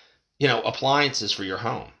 appliances for your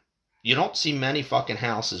home. You don't see many fucking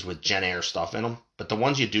houses with Jenn-Air stuff in them, but the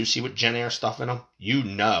ones you do see with Jenn-Air stuff in them,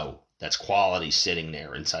 that's quality sitting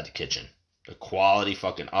there inside the kitchen. A quality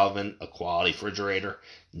fucking oven, a quality refrigerator.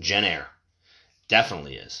 Jenn-Air.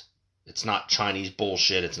 Definitely is. It's not Chinese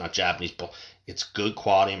bullshit. It's not Japanese bullshit. It's good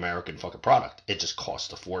quality American fucking product. It just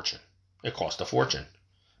costs a fortune. It costs a fortune.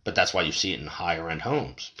 But that's why you see it in higher end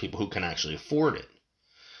homes. People who can actually afford it.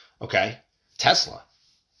 Okay? Tesla.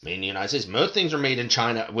 Made in the United States. Most things are made in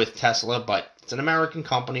China with Tesla, but it's an American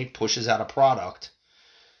company, pushes out a product.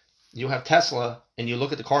 You have Tesla, and you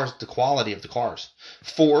look at the cars, the quality of the cars.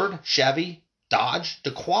 Ford, Chevy, Dodge,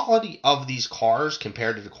 the quality of these cars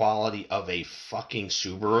compared to the quality of a fucking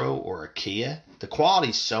Subaru or a Kia, the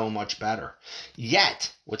quality's so much better.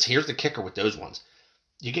 Yet, here's the kicker with those ones.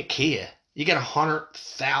 You get Kia, you get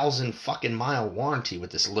 100,000 fucking mile warranty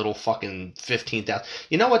with this little fucking 15,000.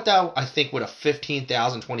 You know what though? I think with a $15,000,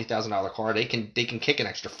 $20,000 car, they can kick an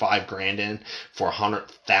extra $5,000 in for a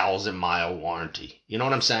 100,000 mile warranty. You know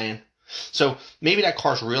what I'm saying? So maybe that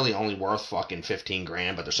car's really only worth fucking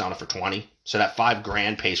 $15,000, but they're selling it for 20. So that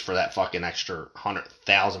 $5,000 pays for that fucking extra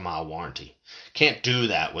 100,000 mile warranty. Can't do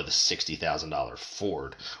that with a $60,000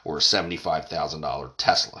 Ford or a $75,000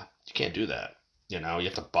 Tesla. You can't do that. You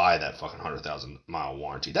have to buy that fucking 100,000 mile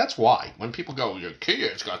warranty. That's why when people go, your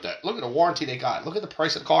Kia's got that. Look at the warranty they got. Look at the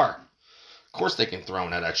price of the car. Of course they can throw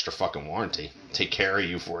in that extra fucking warranty. Take care of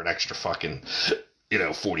you for an extra fucking,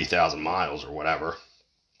 40,000 miles or whatever.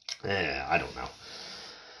 I don't know.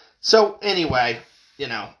 So anyway,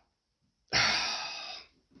 I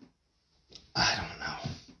don't know.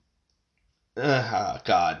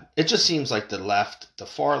 God, it just seems like the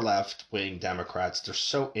far left wing Democrats, they're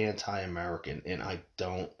so anti-American, and I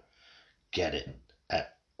don't get it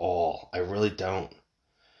at all. I really don't.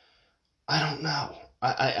 I don't know.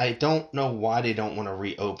 I don't know why they don't want to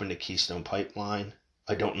reopen the Keystone Pipeline.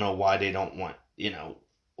 I don't know why they don't want,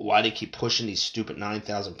 why they keep pushing these stupid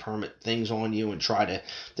 9,000 permit things on you and try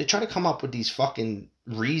to come up with these fucking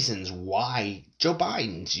reasons why Joe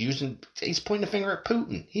Biden's he's pointing the finger at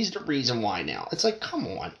Putin. He's the reason why now. It's like, come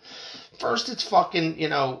on. First it's fucking,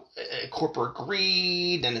 corporate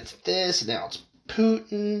greed, and it's this, and now it's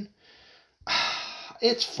Putin.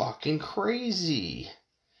 It's fucking crazy.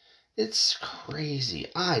 It's crazy.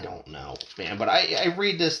 I don't know, man. But I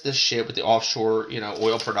read this shit with the offshore,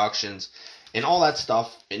 oil productions and all that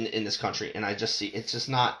stuff in this country, and I just see it's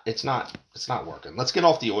not working. Let's get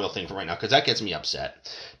off the oil thing for right now because that gets me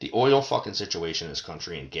upset. The oil fucking situation in this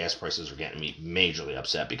country and gas prices are getting me majorly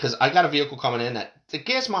upset because I got a vehicle coming in that the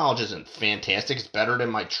gas mileage isn't fantastic. It's better than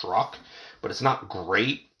my truck, but it's not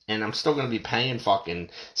great. And I'm still going to be paying fucking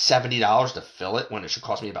 $70 to fill it when it should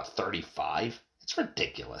cost me about $35. It's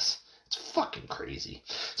ridiculous. It's fucking crazy.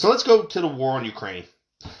 So let's go to the war on Ukraine.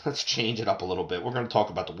 Let's change it up a little bit. We're going to talk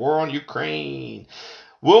about the war on Ukraine.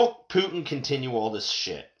 Will Putin continue all this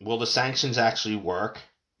shit? Will the sanctions actually work,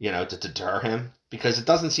 to deter him? Because it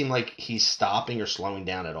doesn't seem like he's stopping or slowing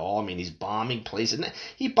down at all. I mean, he's bombing places.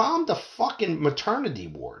 He bombed a fucking maternity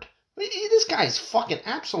ward. This guy's fucking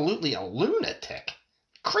absolutely a lunatic.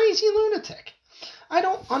 Crazy lunatic. I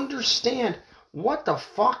don't understand what the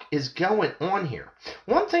fuck is going on here.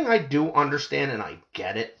 One thing I do understand, and I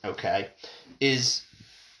get it, okay, is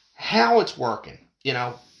how it's working.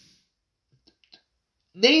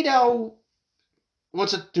 NATO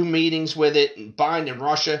wants to do meetings with it, and Biden and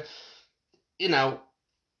Russia, can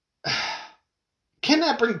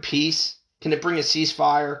that bring peace? Can it bring a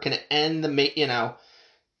ceasefire? Can it end and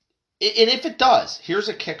if it does, here's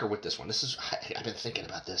a kicker with this one. I've been thinking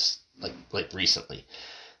about this like recently.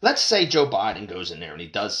 Let's say Joe Biden goes in there and he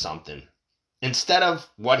does something instead of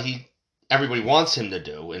what everybody wants him to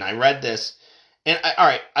do. And I read this, and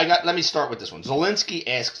let me start with this one. Zelensky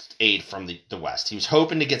asked aid from the West. He was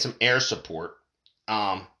hoping to get some air support,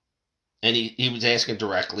 and he was asking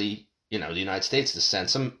directly, the United States to send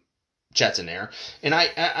some jets in there. And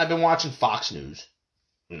I've been watching Fox News,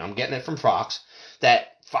 and I'm getting it from Fox, that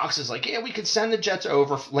Fox is like, yeah, we could send the jets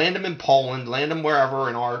over, land them in Poland, land them wherever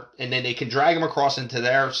and then they can drag them across into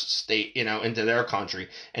their state, into their country,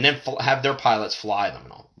 and then have their pilots fly them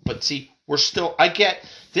and all. But see,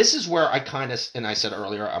 this is where I kind of, and I said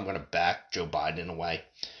earlier, I'm going to back Joe Biden in a way.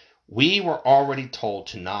 We were already told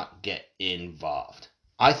to not get involved.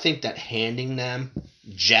 I think that handing them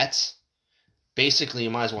jets, basically you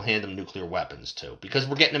might as well hand them nuclear weapons too, because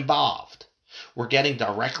we're getting involved. We're getting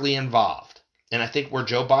directly involved. And I think where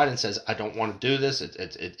Joe Biden says, I don't want to do this,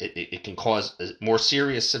 it can cause a more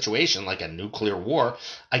serious situation like a nuclear war.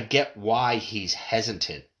 I get why he's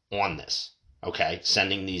hesitant on this, okay?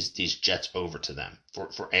 Sending these jets over to them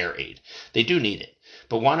for air aid. They do need it.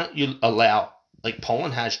 But why don't you allow, like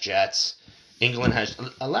Poland has jets,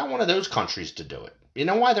 allow one of those countries to do it. You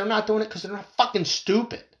know why they're not doing it? Because they're not fucking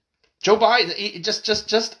stupid. Joe Biden,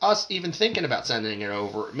 just us even thinking about sending it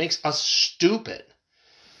over, it makes us stupid.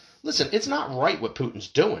 Listen, it's not right what Putin's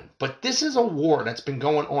doing, but this is a war that's been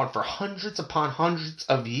going on for hundreds upon hundreds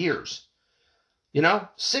of years. Think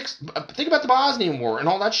about the Bosnian War and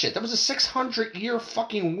all that shit. That was a 600-year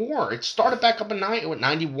fucking war. It started back up in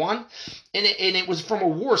 91, and it was from a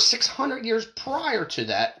war 600 years prior to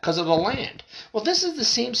that because of the land. Well, this is the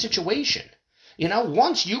same situation.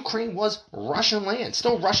 Once Ukraine was Russian land,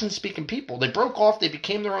 still Russian-speaking people. They broke off. They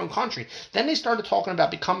became their own country. Then they started talking about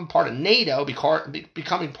becoming part of NATO,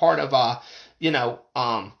 becoming part of,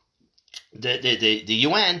 the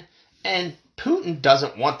UN. And Putin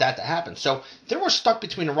doesn't want that to happen. So they were stuck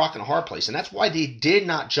between a rock and a hard place. And that's why they did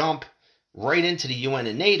not jump right into the UN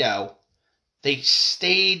and NATO. They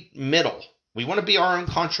stayed middle. We want to be our own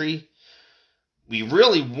country. We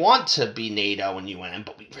really want to be NATO and UN,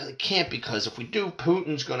 but we really can't because if we do,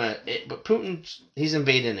 he's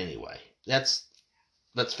invading anyway. Let's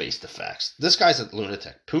face the facts. This guy's a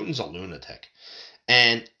lunatic. Putin's a lunatic.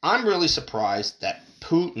 And I'm really surprised that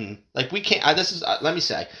Putin, we can't, let me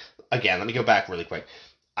say, again, let me go back really quick.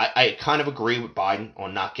 I kind of agree with Biden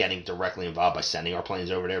on not getting directly involved by sending our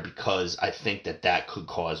planes over there because I think that could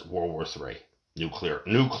cause World War III.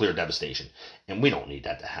 Nuclear devastation. And we don't need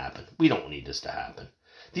that to happen. We don't need this to happen.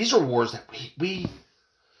 These are wars that we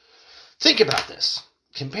think about this.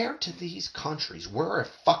 Compared to these countries, we're a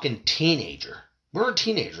fucking teenager. We're a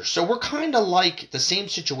teenager. So we're kind of like the same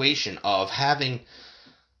situation of having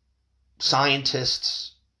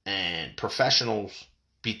scientists and professionals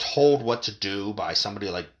be told what to do by somebody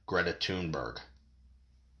like Greta Thunberg.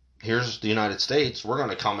 Here's the United States. We're going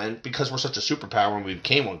to come in because we're such a superpower and we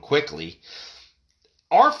became one quickly.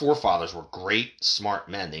 Our forefathers were great, smart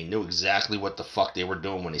men. They knew exactly what the fuck they were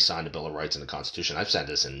doing when they signed the Bill of Rights and the Constitution. I've said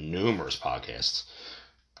this in numerous podcasts.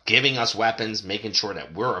 Giving us weapons, making sure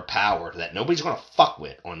that we're a power that nobody's going to fuck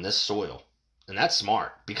with on this soil. And that's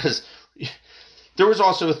smart because there was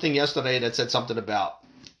also a thing yesterday that said something about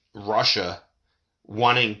Russia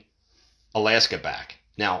wanting Alaska back.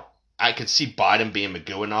 Now, I could see Biden being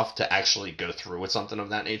Magoo enough to actually go through with something of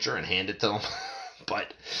that nature and hand it to them.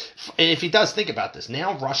 But if he does, think about this.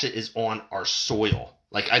 Now Russia is on our soil.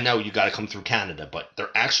 Like, I know you got to come through Canada, but they're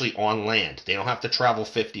actually on land. They don't have to travel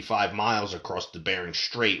 55 miles across the Bering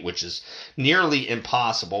Strait, which is nearly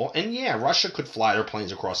impossible. And yeah, Russia could fly their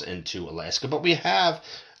planes across into Alaska, but we have,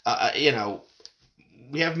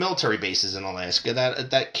 we have military bases in Alaska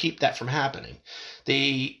that keep that from happening.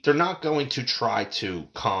 They're not going to try to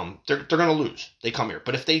come. They're going to lose. They come here,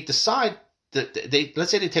 but if they decide that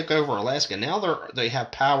let's say they take over Alaska, now they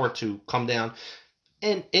have power to come down,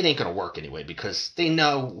 and it ain't going to work anyway because they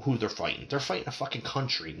know who they're fighting. They're fighting a fucking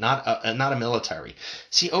country, not a military.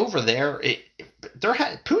 See, over there,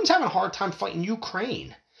 Putin's having a hard time fighting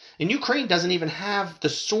Ukraine, and Ukraine doesn't even have the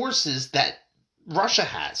sources that Russia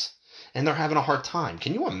has. And they're having a hard time.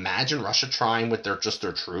 Can you imagine Russia trying with their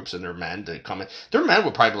troops and their men to come in? Their men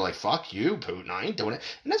would probably be like, fuck you, Putin, I ain't doing it.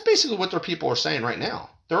 And that's basically what their people are saying right now.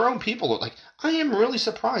 Their own people are like, I am really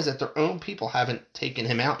surprised that their own people haven't taken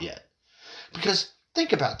him out yet. Because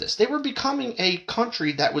think about this. They were becoming a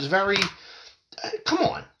country that was very... come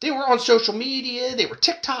on. They were on social media. They were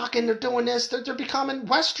TikToking. They're doing this. They're becoming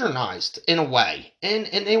westernized in a way. And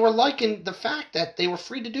they were liking the fact that they were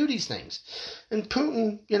free to do these things. And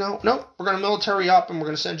Putin, nope, we're going to military up and we're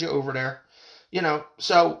going to send you over there.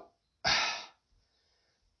 So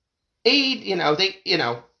aid,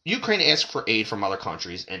 Ukraine asked for aid from other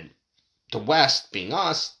countries, and the West, being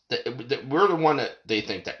us, we're the one that they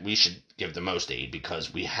think that we should give the most aid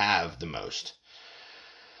because we have the most.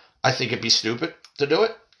 I think it'd be stupid to do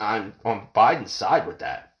it. I'm on Biden's side with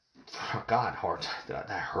that. Oh, God, that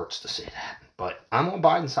hurts to say that. But I'm on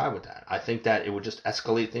Biden's side with that. I think that it would just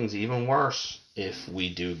escalate things even worse if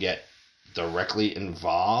we do get directly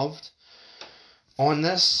involved on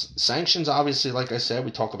this. Sanctions, obviously, like I said,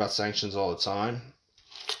 we talk about sanctions all the time.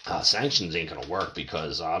 Sanctions ain't going to work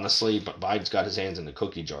because, honestly, Biden's got his hands in the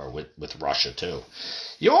cookie jar with Russia, too.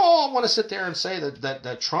 You all want to sit there and say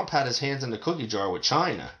that Trump had his hands in the cookie jar with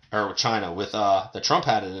China, that Trump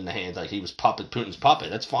had it in the hands like he was Putin's puppet.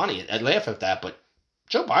 That's funny. I'd laugh at that, but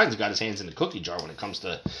Joe Biden's got his hands in the cookie jar when it comes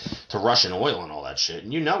to Russian oil and all that shit,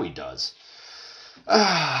 and he does.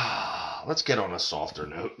 Let's get on a softer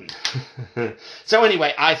note. So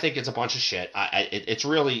anyway, I think it's a bunch of shit. It's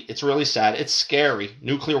really sad. It's scary.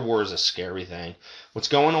 Nuclear war is a scary thing. What's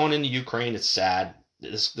going on in the Ukraine, it's sad.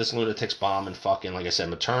 This lunatic's bombing fucking, like I said,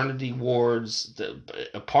 maternity wards, the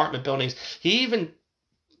apartment buildings. He even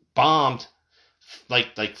bombed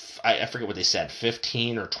I forget what they said,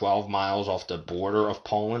 15 or 12 miles off the border of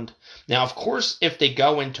Poland. Now, of course, if they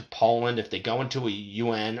go into Poland, if they go into a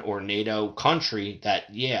UN or NATO country,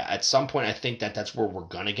 at some point I think that's where we're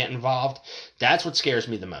going to get involved. That's what scares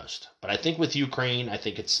me the most. But I think with Ukraine, I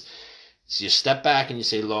think it's you step back and you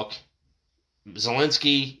say, look,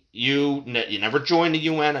 Zelensky, you never joined the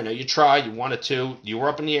UN. I know you tried. You wanted to. You were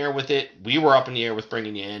up in the air with it. We were up in the air with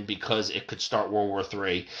bringing you in because it could start World War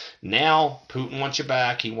III. Now, Putin wants you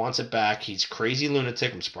back. He wants it back. He's crazy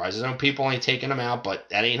lunatic. I'm surprised his own people ain't taking him out, but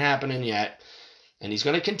that ain't happening yet. And he's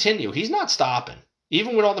going to continue. He's not stopping.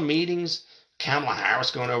 Even with all the meetings, Kamala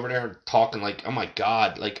Harris going over there and talking like, oh my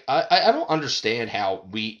God. Like, I don't understand how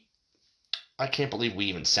I can't believe we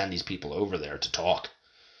even send these people over there to talk.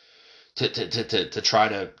 To try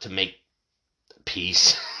to make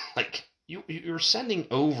peace. Like you're sending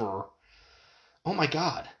over. Oh my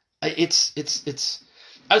God, it's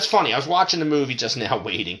funny. I was watching the movie just now,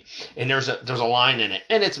 waiting, and there's a line in it,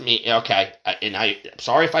 and it's me. Okay, and I'm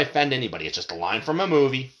sorry if I offend anybody. It's just a line from a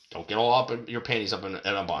movie. Don't get all up in your panties up in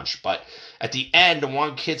a bunch. But at the end, the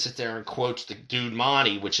one kid sits there and quotes the dude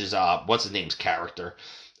Monty, which is what's his name's character,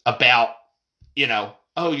 about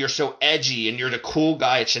oh, you're so edgy and you're the cool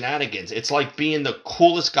guy at Shenanigans. It's like being the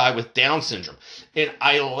coolest guy with Down syndrome. And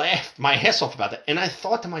I laughed my ass off about that. And I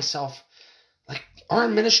thought to myself, like, our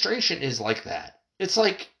administration is like that. It's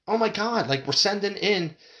like, oh my God, like we're sending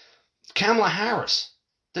in Kamala Harris,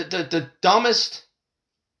 the dumbest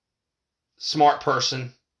smart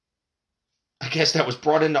person, I guess, that was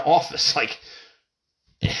brought into office. Like,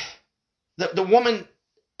 the woman,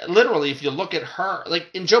 literally, if you look at her, like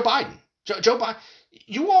in Joe Biden, Joe Biden,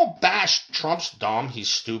 you all bash Trump's dumb, he's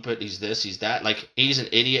stupid, he's this, he's that, like, he's an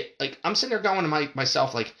idiot. Like, I'm sitting there going to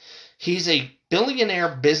myself, like, he's a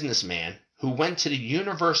billionaire businessman who went to the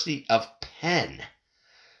University of Penn,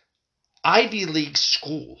 Ivy League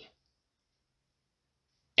school.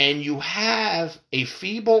 And you have a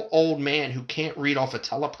feeble old man who can't read off a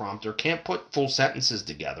teleprompter, can't put full sentences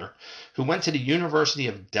together, who went to the University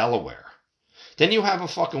of Delaware. Then you have a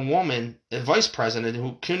fucking woman, a vice president,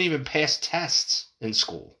 who couldn't even pass tests in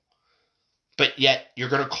school. but yet you're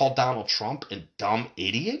going to call Donald Trump a dumb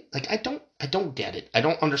idiot? Like, I don't get it. I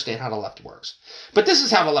don't understand how the left works. But this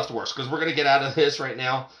is how the left works, because we're going to get out of this right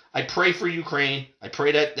now. I pray for Ukraine. I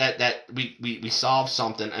pray that we solve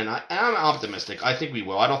something, and I'm optimistic. I think we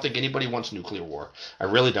will. I don't think anybody wants nuclear war. I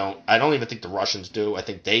really don't. I don't even think the Russians do. I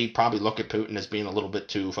think they probably look at Putin as being a little bit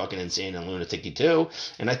too fucking insane and lunatic-y too.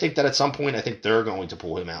 And I think that at some point, I think they're going to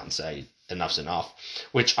pull him out and say, enough's enough.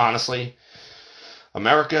 Which, honestly,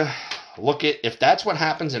 America, look at, if that's what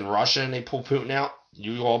happens in Russia and they pull Putin out,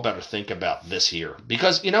 you all better think about this here.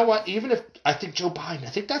 Because you know what? Even if, I think Joe Biden, I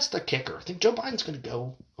think that's the kicker. I think Joe Biden's going to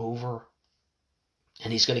go over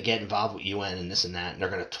and he's going to get involved with UN and this and that, and they're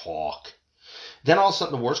going to talk. Then all of a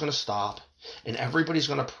sudden the war's going to stop and everybody's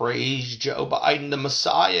going to praise Joe Biden, the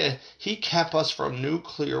Messiah. He kept us from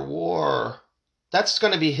nuclear war. That's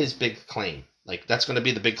going to be his big claim. Like, that's going to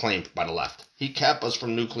be the big claim by the left. He kept us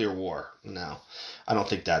from nuclear war. No, I don't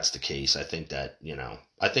think that's the case. I think that,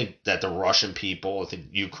 I think that the Russian people, I think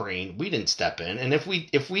Ukraine, we didn't step in. And if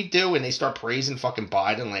we do and they start praising fucking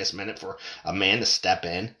Biden last minute for a man to step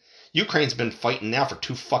in, Ukraine's been fighting now for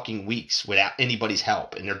 2 fucking weeks without anybody's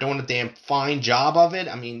help. And they're doing a damn fine job of it.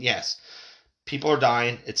 I mean, yes, people are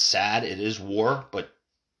dying. It's sad. It is war. But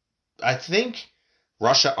I think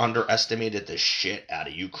Russia underestimated the shit out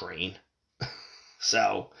of Ukraine.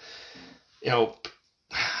 So,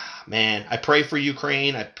 man, I pray for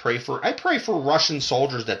Ukraine. I pray for Russian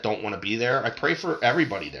soldiers that don't want to be there. I pray for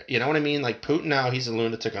everybody there. You know what I mean? Like Putin now, he's a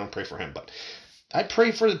lunatic. I don't pray for him, but I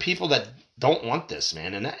pray for the people that don't want this,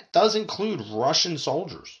 man. And that does include Russian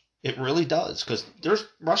soldiers. It really does, because there's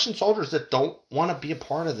Russian soldiers that don't want to be a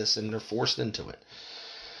part of this and they're forced into it.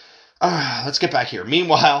 Let's get back here.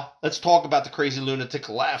 Meanwhile, let's talk about the crazy lunatic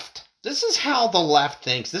left. This is how the left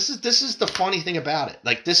thinks. This is the funny thing about it.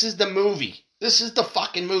 Like, this is the movie. This is the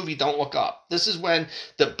fucking movie, Don't Look Up. This is when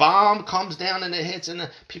the bomb comes down and it hits and the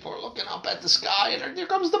people are looking up at the sky and there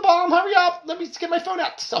comes the bomb. Hurry up. Let me get my phone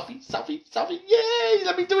out. Selfie. Yay.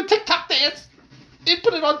 Let me do a TikTok dance. And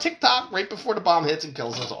put it on TikTok right before the bomb hits and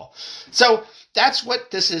kills us all. So that's what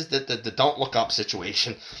this is, the Don't Look Up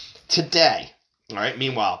situation. Today, all right,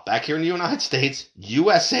 meanwhile, back here in the United States,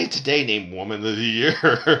 USA Today named Woman of the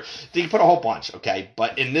Year. They put a whole bunch, okay?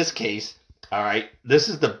 But in this case, all right, this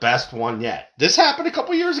is the best one yet. This happened a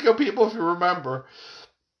couple years ago, people, if you remember.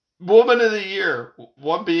 Woman of the Year,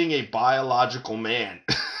 one being a biological man.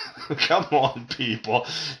 Come on, people.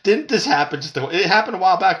 Didn't this happen it happened a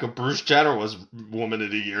while back when Bruce Jenner was Woman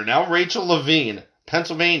of the Year. Now Rachel Levine,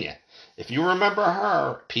 Pennsylvania. If you remember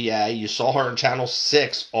her, PA, you saw her on Channel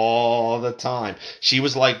 6 all the time. She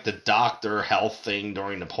was like the doctor health thing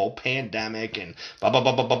during the whole pandemic and blah, blah,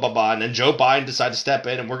 blah, blah, blah, blah, blah. And then Joe Biden decided to step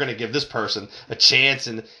in and we're going to give this person a chance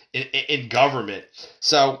in government.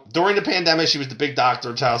 So during the pandemic, she was the big doctor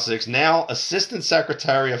on Channel 6. Now, Assistant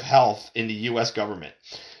Secretary of Health in the U.S. government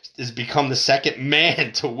has become the second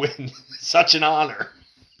man to win such an honor.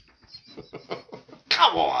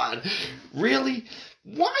 Come on. Really?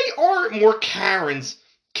 Why aren't more Karens,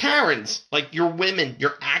 like your women,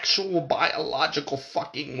 your actual biological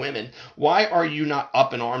fucking women, why are you not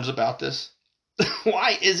up in arms about this?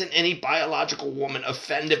 Why isn't any biological woman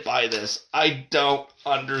offended by this? I don't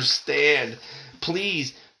understand.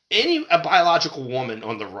 Please, a biological woman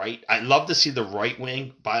on the right, I love to see the right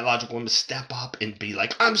wing biological women step up and be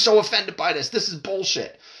like, I'm so offended by this. This is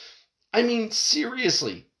bullshit. I mean,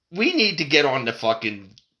 seriously, we need to get on the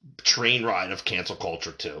fucking train ride of cancel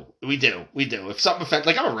culture too. We do. If something offends,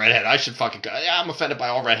 like I'm a redhead, I should fucking go. Yeah, I'm offended by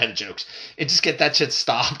all redheaded jokes, and just get that shit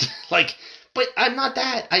stopped. Like, but I'm not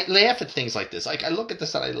that. I laugh at things like this. Like I look at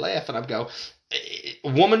this and I laugh and I go,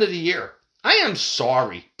 Woman of the Year. I am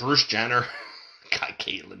sorry, Bruce Jenner, God,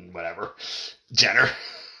 Caitlyn, whatever, Jenner.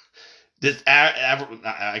 This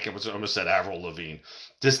I almost said Avril Lavigne.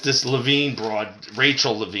 This Levine broad,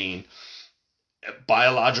 Rachel Levine,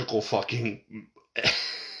 biological fucking.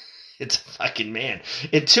 It's a fucking man.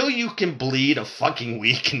 Until you can bleed a fucking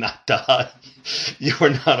week and not die, you are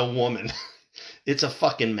not a woman. It's a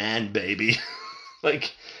fucking man, baby.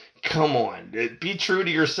 Like, come on. Be true to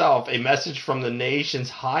yourself. A message from the nation's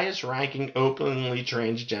highest ranking openly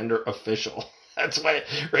transgender official. That's why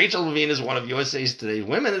Rachel Levine is one of USA's Today's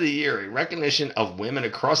Women of the Year, a recognition of women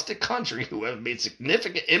across the country who have made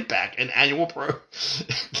significant impact in the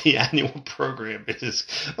annual program is,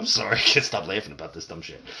 I'm sorry, I can't stop laughing about this dumb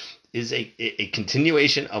shit, is a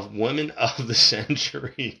continuation of Women of the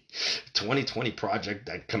Century 2020 project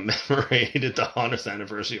that commemorated the 100th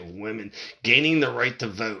anniversary of women gaining the right to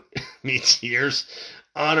vote. Meets years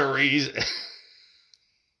honorees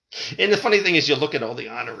And the funny thing is, you look at all the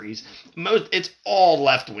honorees, it's all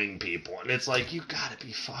left wing people, and it's like, you gotta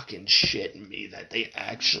be fucking shitting me that they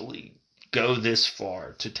actually go this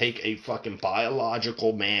far to take a fucking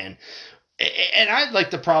biological man. And I'd like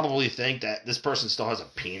to probably think that this person still has a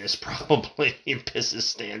penis, probably, and pisses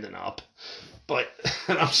standing up. But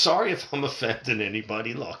and I'm sorry if I'm offending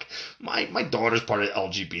anybody. Look, my daughter's part of the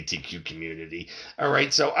LGBTQ community. All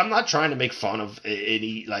right, so I'm not trying to make fun of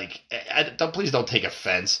any like. Please don't take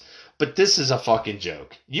offense. But this is a fucking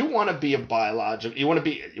joke. You want to be a biological. You want to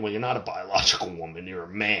be. Well, you're not a biological woman. You're a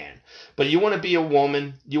man. But you want to be a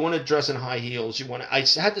woman. You want to dress in high heels. You want to. I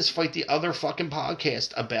had this fight the other fucking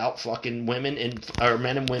podcast about fucking women and or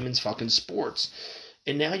men and women's fucking sports,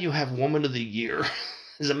 and now you have Woman of the Year.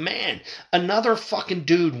 As a man. Another fucking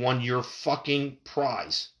dude won your fucking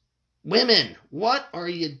prize. Women, what are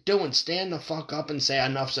you doing? Stand the fuck up and say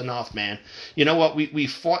enough's enough, man. You know what? We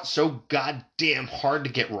fought so goddamn hard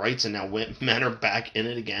to get rights, and now men are back in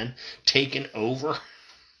it again, taking over.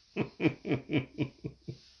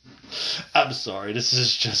 I'm sorry. This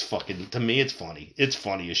is just fucking. To me, it's funny. It's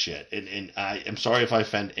funny as shit. And I am sorry if I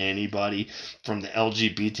offend anybody from the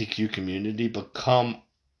LGBTQ community, but come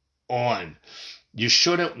on. You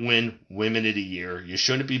shouldn't win Women of the Year. You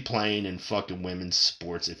shouldn't be playing in fucking women's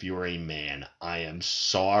sports if you're a man. I am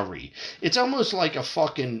sorry. It's almost like a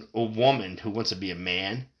woman who wants to be a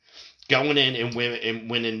man going in and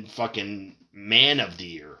winning fucking Man of the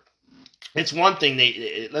Year. It's one thing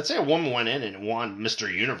let's say a woman went in and won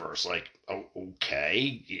Mr. Universe. Like, oh,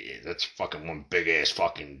 okay, yeah, that's fucking one big ass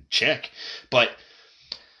fucking chick. But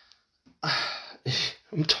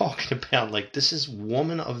I'm talking about like this is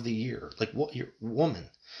Woman of the Year. Like what your Woman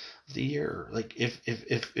of the Year. Like if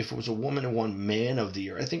it was a woman who won Man of the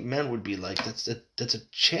Year, I think men would be like that's a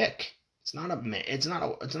chick. It's not a man. It's not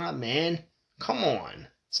a man. Come on,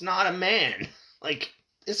 it's not a man. Like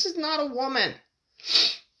this is not a woman.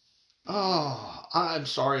 Oh, I'm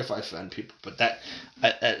sorry if I offend people, but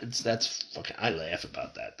that's fucking. I laugh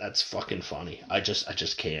about that. That's fucking funny. I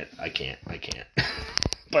just can't. I can't.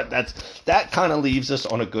 But that kind of leaves us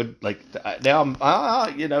on a good like now I'm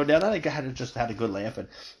now that I had a good laugh, and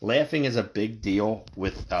laughing is a big deal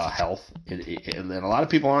with health, and a lot of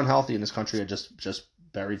people aren't healthy in this country. I just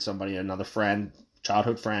buried somebody, another friend,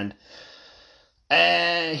 childhood friend,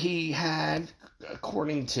 and he had,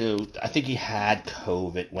 according to, I think he had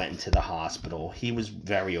COVID, went into the hospital. He was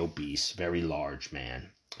very obese, very large man,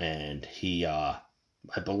 and he I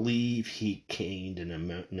believe he gained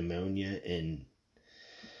pneumonia, and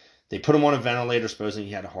they put him on a ventilator, supposing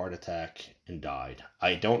he had a heart attack, and died.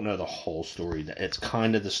 I don't know the whole story. It's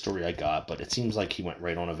kind of the story I got, but it seems like he went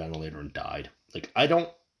right on a ventilator and died. Like, I don't,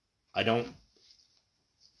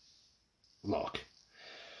 look,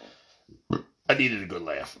 I needed a good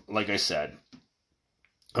laugh. Like I said,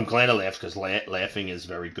 I'm glad I laughed because laughing is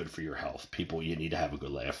very good for your health. People, you need to have a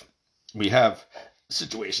good laugh. We have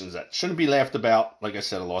situations that shouldn't be laughed about. Like I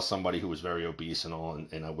said, I lost somebody who was very obese and all,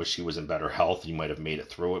 and I wish he was in better health. He might have made it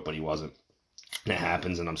through it, but he wasn't. And it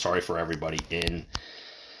happens, and I'm sorry for everybody in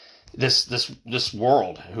this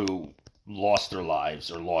world who lost their lives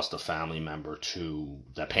or lost a family member to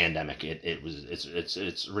the pandemic.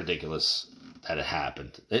 It's ridiculous that it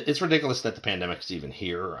happened. It's ridiculous that the pandemic's even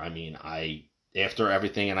here. I mean, after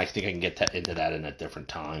everything, and I think I can get into that in a different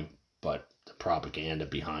time, but the propaganda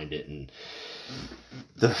behind it and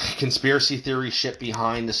the conspiracy theory shit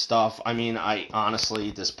behind the stuff. I mean, I honestly,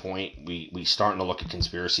 at this point, we starting to look at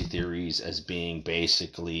conspiracy theories as being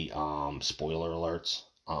basically spoiler alerts.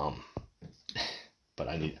 But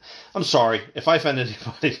I'm sorry if I offended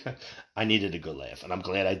anybody. I needed a good laugh, and I'm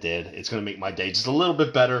glad I did. It's going to make my day just a little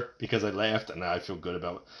bit better because I laughed, and now I feel good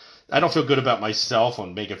about. I don't feel good about myself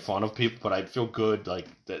on making fun of people, but I feel good like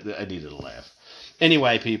I needed a laugh.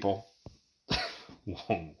 Anyway, people.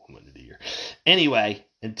 Woman of the Year. Anyway,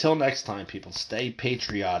 until next time, people, stay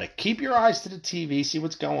patriotic. Keep your eyes to the TV. See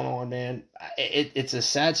what's going on, man. It's a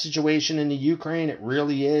sad situation in the Ukraine. It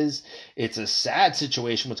really is. It's a sad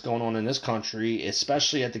situation what's going on in this country,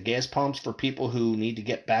 especially at the gas pumps for people who need to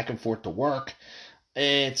get back and forth to work.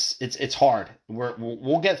 It's hard.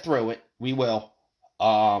 We'll get through it. We will.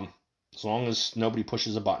 As long as nobody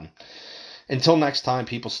pushes a button. Until next time,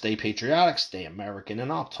 people, stay patriotic, stay American,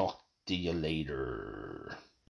 and I'll talk to you later.